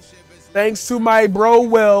Will. Thanks to my bro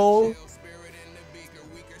Will.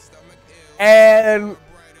 And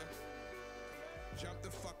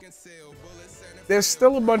there's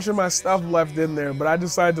still a bunch of my stuff left in there, but I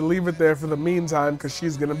decided to leave it there for the meantime because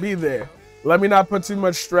she's gonna be there. Let me not put too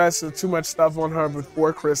much stress or too much stuff on her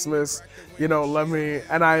before Christmas. You know,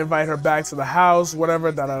 and I invite her back to the house,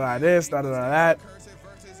 whatever, da-da-da this, da-da-da that.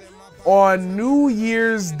 On New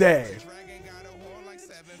Year's Day,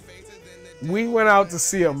 we went out to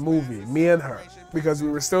see a movie, me and her, because we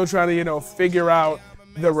were still trying to, you know, figure out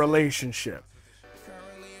the relationship.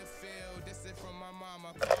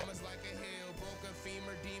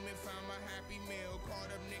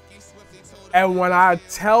 And when I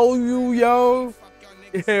tell you, yo,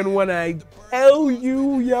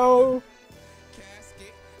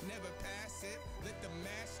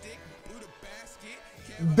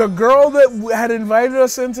 the girl that had invited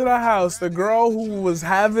us into the house, the girl who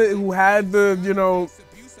had the, you know,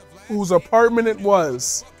 whose apartment it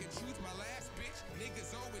was,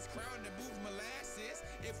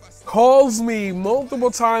 calls me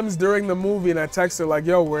multiple times during the movie, and I text her like,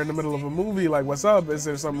 yo, we're in the middle of a movie, like, what's up? Is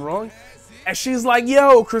there something wrong? And she's like,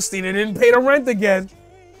 yo, Christina didn't pay the rent again.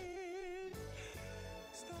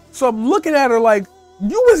 So I'm looking at her like,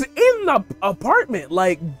 you was in the apartment,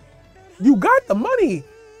 like, you got the money.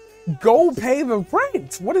 Go pay the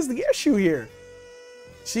rent. What is the issue here?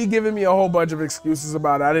 She giving me a whole bunch of excuses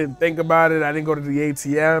about it. I didn't think about it. I didn't go to the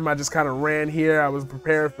ATM. I just kind of ran here. I was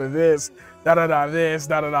prepared for this, da-da-da this,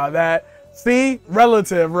 da-da-da that. See?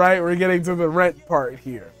 Relative, right? We're getting to the rent part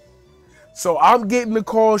here. So I'm getting the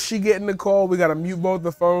call, she getting the call. We gotta mute both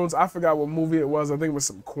the phones. I forgot what movie it was. I think it was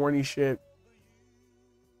some corny shit.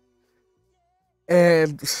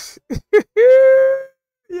 And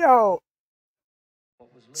yo,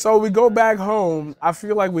 so we go back home. I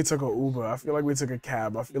feel like we took an Uber. I feel like we took a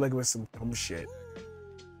cab. I feel like it was some dumb shit.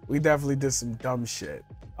 We definitely did some dumb shit.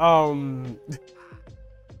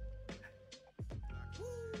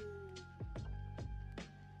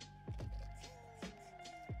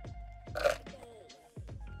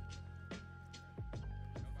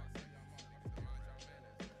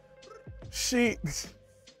 She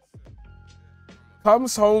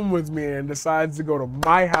comes home with me and decides to go to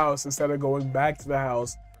my house instead of going back to the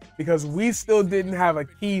house because we still didn't have a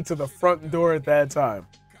key to the front door at that time.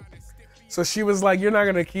 So she was like, you're not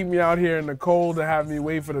gonna keep me out here in the cold and have me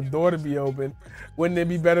wait for the door to be open. Wouldn't it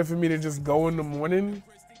be better for me to just go in the morning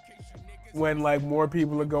when like more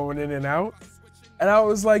people are going in and out? And I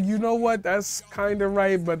was like, you know what? That's kind of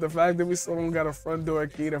right. But the fact that we still don't got a front door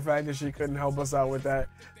key, the fact that she couldn't help us out with that,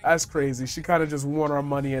 that's crazy. She kind of just won our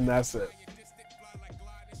money and that's it.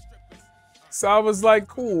 So I was like,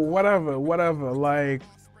 cool, whatever. Like,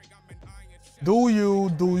 do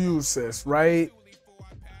you, sis, right?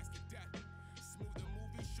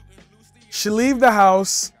 She leave the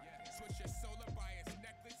house.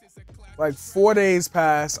 Like 4 days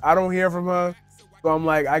pass. I don't hear from her. So I'm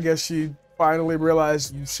like, I guess she finally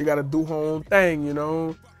realized she got to do her own thing, you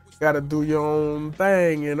know? Got to do your own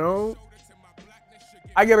thing, you know?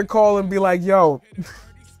 I get a call and be like, yo,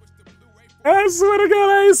 I swear to God,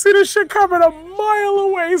 I ain't see this shit coming a mile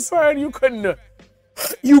away, son.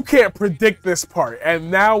 You can't predict this part. And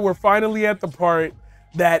now we're finally at the part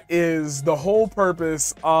that is the whole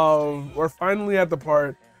purpose of, we're finally at the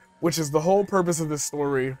part, which is the whole purpose of this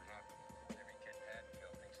story.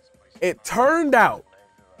 It turned out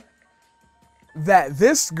that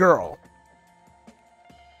this girl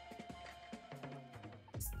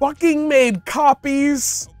fucking made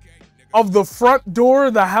copies of the front door,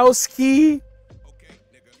 the house key,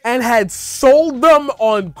 and had sold them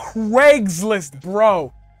on Craigslist,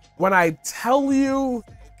 bro. When I tell you,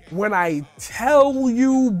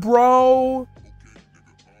 bro.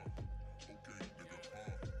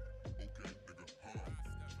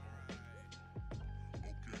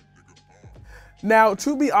 Now,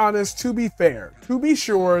 to be honest, to be fair, to be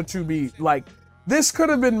sure, to be like, this could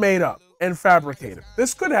have been made up. and fabricated.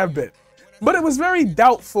 This could have been. But it was very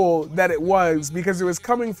doubtful that it was, because it was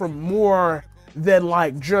coming from more than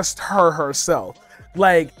like just herself.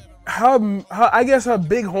 Like her I guess her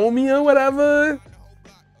big homie or whatever.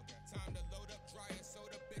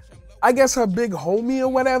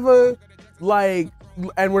 Like,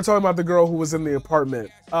 and we're talking about the girl who was in the apartment.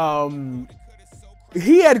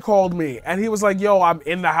 He had called me and he was like, yo, I'm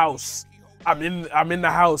in the house. I'm in the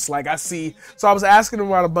house. Like, I see. So I was asking him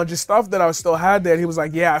about a bunch of stuff that I still had there. And he was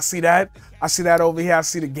like, yeah, I see that. I see that over here. I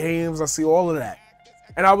see the games. I see all of that.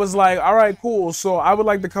 And I was like, all right, cool. So I would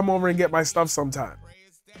like to come over and get my stuff sometime.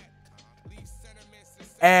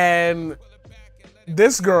 And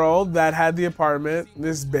this girl that had the apartment,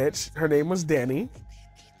 this bitch, her name was Danny.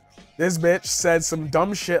 This bitch said some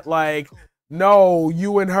dumb shit like, no,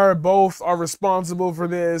 you and her both are responsible for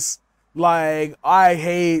this. Like, I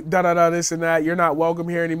hate da-da-da, this and that. You're not welcome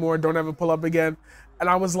here anymore. Don't ever pull up again. And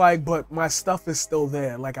I was like, but my stuff is still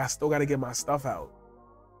there. Like, I still got to get my stuff out.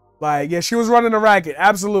 Like, yeah, she was running a racket.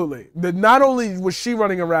 Absolutely. Not only was she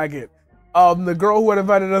running a racket, the girl who had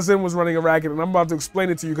invited us in was running a racket. And I'm about to explain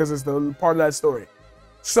it to you because it's the part of that story.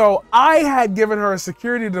 So I had given her a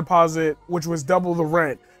security deposit, which was double the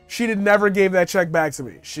rent. She never gave that check back to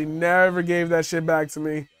me. She never gave that shit back to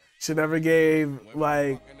me. She never gave,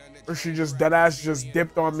 like, or she just deadass just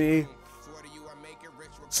dipped on me.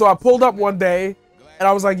 So I pulled up one day and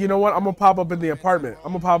I was like, you know what? I'm gonna pop up in the apartment.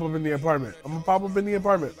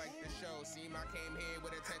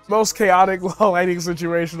 Most chaotic lighting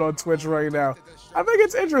situation on Twitch right now. I think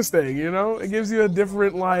it's interesting, you know? It gives you a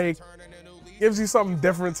different, like, gives you something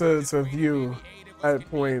different to view at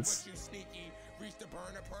points.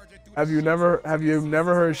 Have you never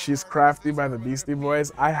heard She's Crafty by the Beastie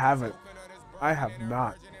Boys? I haven't. I have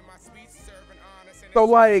not. So,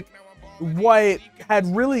 like, what had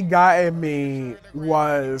really gotten me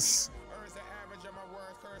was...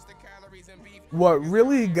 What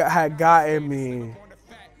really had gotten me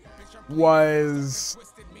was...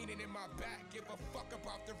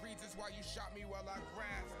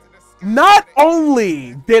 Not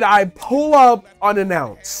only did I pull up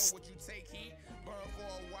unannounced,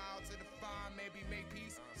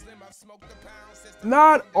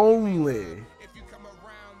 not only,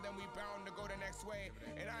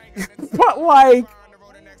 but like,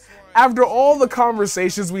 after all the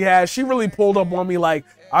conversations we had, she really pulled up on me like,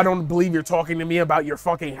 I don't believe you're talking to me about your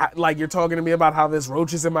fucking, like, you're talking to me about how there's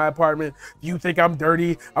roaches in my apartment. You think I'm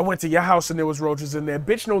dirty? I went to your house and there was roaches in there.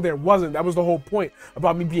 Bitch, no, there wasn't. That was the whole point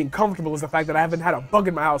about me being comfortable, is the fact that I haven't had a bug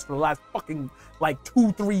in my house for the last fucking, like,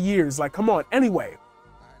 2-3 years. Like, come on. Anyway.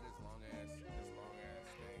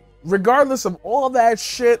 Regardless of all of that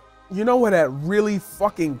shit, you know what had really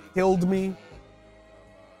fucking killed me?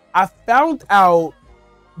 I found out,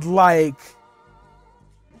 like,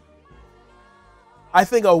 I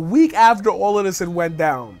think a week after all of this had went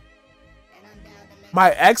down,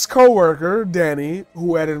 my ex-coworker, Danny,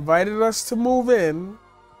 who had invited us to move in,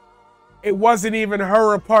 it wasn't even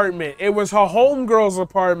her apartment. It was her homegirl's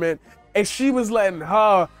apartment, and she was letting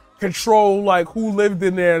her control, like, who lived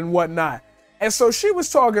in there and whatnot. And so she was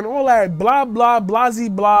talking all that blah, blah, blah-zee,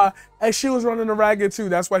 blah, and she was running a racket too.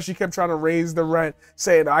 That's why she kept trying to raise the rent,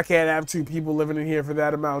 saying, I can't have 2 people living in here for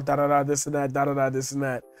that amount, da-da-da, this and that, da-da-da, this and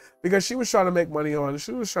that. Because she was trying to make money on it.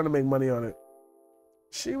 She was trying to make money on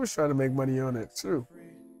it too.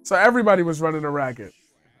 So everybody was running a racket.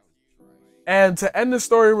 And to end the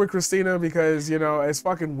story with Christina, because, you know, it's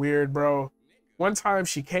fucking weird, bro. One time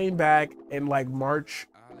she came back in like March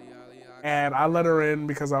and I let her in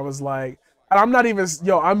because I was like, and I'm not even,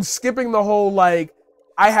 I'm skipping the whole, like,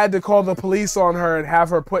 I had to call the police on her and have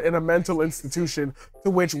her put in a mental institution,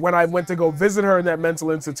 to which when I went to go visit her in that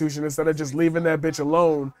mental institution, instead of just leaving that bitch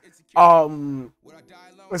alone, I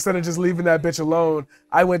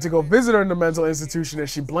went to go visit her in the mental institution and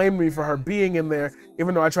she blamed me for her being in there,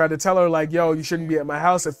 even though I tried to tell her, like, yo, you shouldn't be at my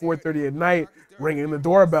house at 4:30 at night, ringing the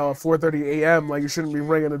doorbell at 4:30 a.m. Like, you shouldn't be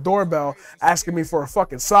ringing the doorbell asking me for a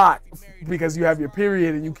fucking sock because you have your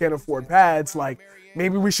period and you can't afford pads. Like,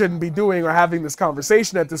 maybe we shouldn't be doing or having this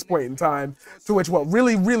conversation at this point in time. To which what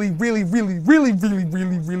really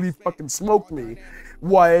fucking smoked me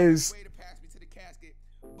was,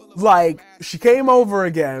 like, she came over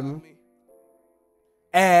again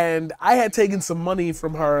and I had taken some money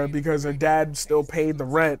from her because her dad still paid the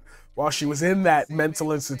rent while she was in that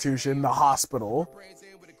mental institution, the hospital.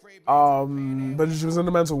 But she was in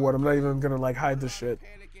the mental ward. I'm not even gonna, like, hide this shit.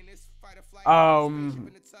 I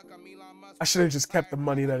should have just kept the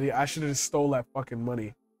money I should have just stole that fucking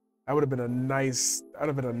money. That would have been a nice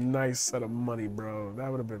set of money, bro. That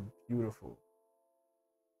would have been beautiful.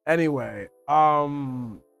 Anyway,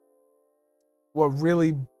 what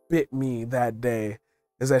really bit me that day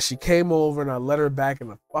is that she came over and I let her back in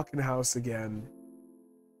the fucking house again.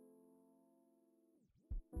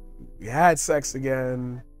 We had sex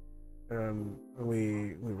again, and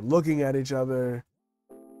we were looking at each other,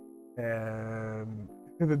 and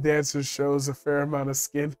the dancer shows a fair amount of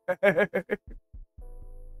skin.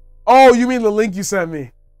 Oh, you mean the link you sent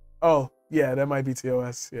me? Oh, yeah, that might be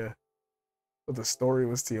TOS, yeah. But the story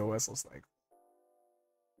was TOS, I was like.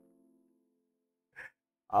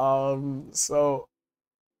 So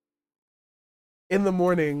in the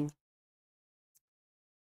morning,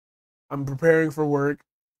 I'm preparing for work.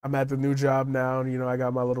 I'm at the new job now, and I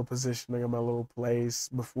got my little position, I got my little place.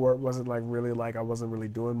 Before it wasn't like really like I wasn't really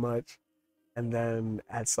doing much. And then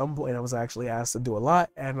at some point I was actually asked to do a lot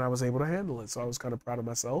and I was able to handle it. So I was kind of proud of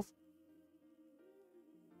myself.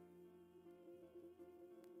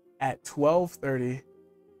 At 12:30,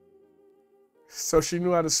 so she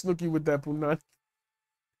knew how to snook you with that punani.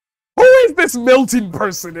 Who is this Milton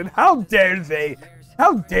person and how dare they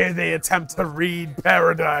attempt to read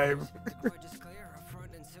Paradigm?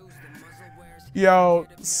 Yo,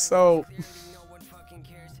 so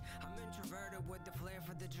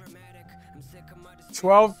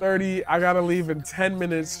 12:30, I gotta leave in 10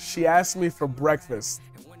 minutes. She asked me for breakfast.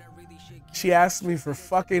 She asked me for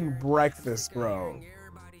fucking breakfast, bro.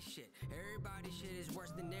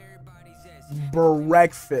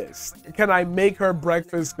 Breakfast. Can I make her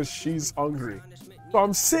breakfast because she's hungry? So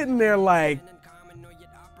I'm sitting there like,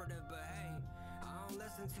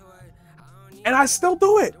 and I still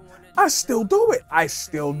do it. I still do it. I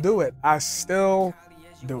still do it. I still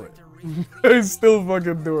do it. I still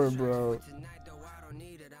fucking do it, bro.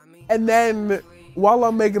 And then while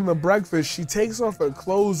I'm making the breakfast, she takes off her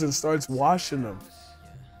clothes and starts washing them.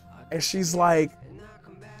 And she's like,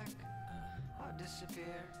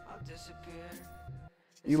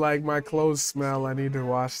 "You like my clothes smell, I need to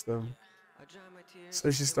wash them." So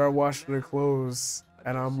she started washing her clothes.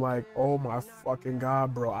 And I'm like, oh my fucking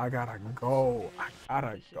God, bro, I gotta go. I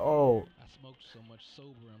gotta go.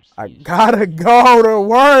 I gotta go to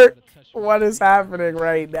work. What is happening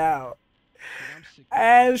right now?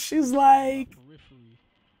 And she's like,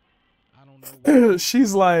 is she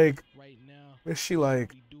like, they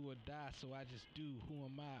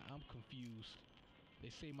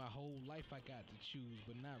say my whole life I got to choose,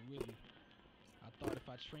 but not really. I thought if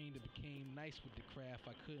I trained and became nice with the craft,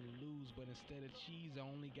 I couldn't lose, but instead of cheese, I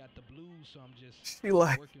only got the blues, so I'm just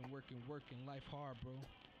working life hard, bro.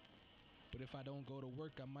 But if I don't go to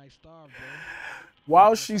work, I might starve, bro.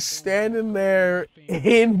 While she's standing there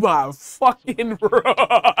in my fucking room,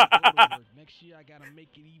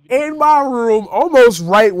 in my room, almost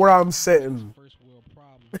right where I'm sitting.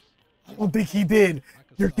 I don't think he did.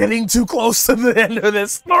 You're getting too close to the end of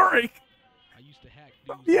this story.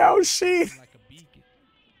 Yo, she.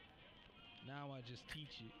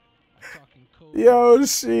 Yo,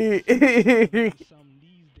 she.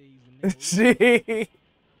 She.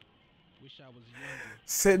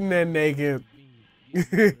 Sitting there naked.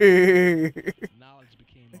 She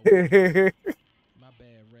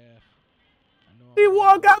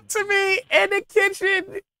walked up to me in the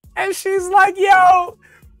kitchen and she's like, yo,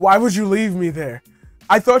 why would you leave me there?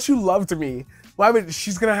 I thought you loved me. Why would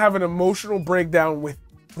she's gonna have an emotional breakdown with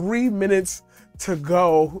 3 minutes to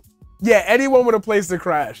go? Yeah, anyone with a place to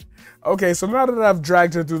crash. Okay, so now that I've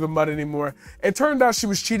dragged her through the mud anymore, it turned out she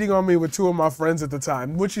was cheating on me with 2 of my friends at the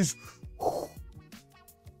time, which is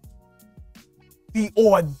the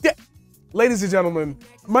audacity. Ladies and gentlemen,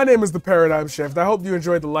 my name is The Paradigm Shift. I hope you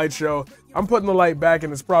enjoyed the light show. I'm putting the light back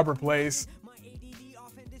in its proper place.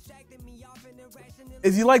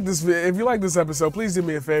 If you like this episode, please do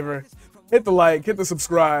me a favor. Hit the like, hit the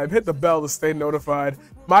subscribe, hit the bell to stay notified.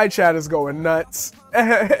 My chat is going nuts.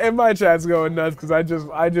 And my chat's going nuts because I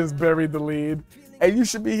just buried the lead. And you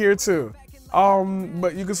should be here too.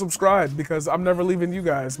 But you can subscribe because I'm never leaving you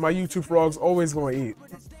guys. My YouTube frog's always going to eat.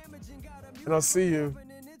 And I'll see you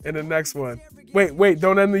in the next one. Wait,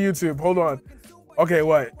 don't end the YouTube. Hold on. Okay,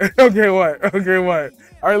 what? Okay, what?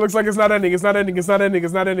 All right, looks like it's not ending. It's not ending. This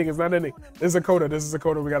is a coda.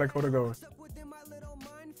 We got a coda going.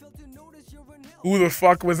 Who the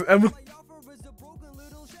fuck was Emily?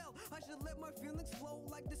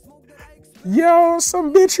 Yo,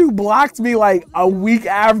 some bitch who blocked me like a week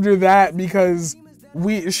after that because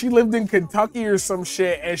she lived in Kentucky or some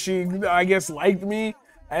shit and she, I guess, liked me.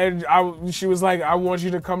 And she was like, I want you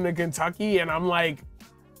to come to Kentucky. And I'm like,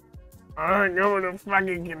 I ain't going to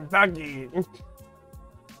fucking Kentucky.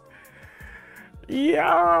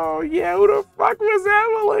 Yo, yeah, who the fuck was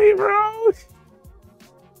Emily, bro?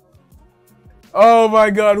 Oh my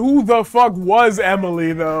God, who the fuck was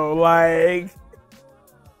Emily though? Like,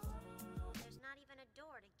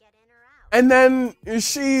 And then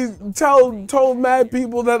she told mad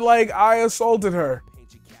people that like I assaulted her.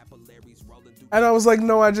 And I was like,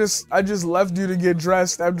 no, I just left you to get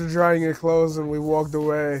dressed after drying your clothes and we walked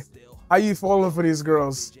away. How you falling for these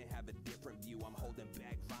girls?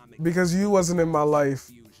 Because you wasn't in my life.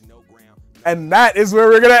 And that is where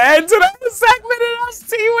we're gonna end today's segment, and I'll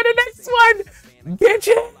see you in the next one,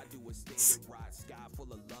 bitches.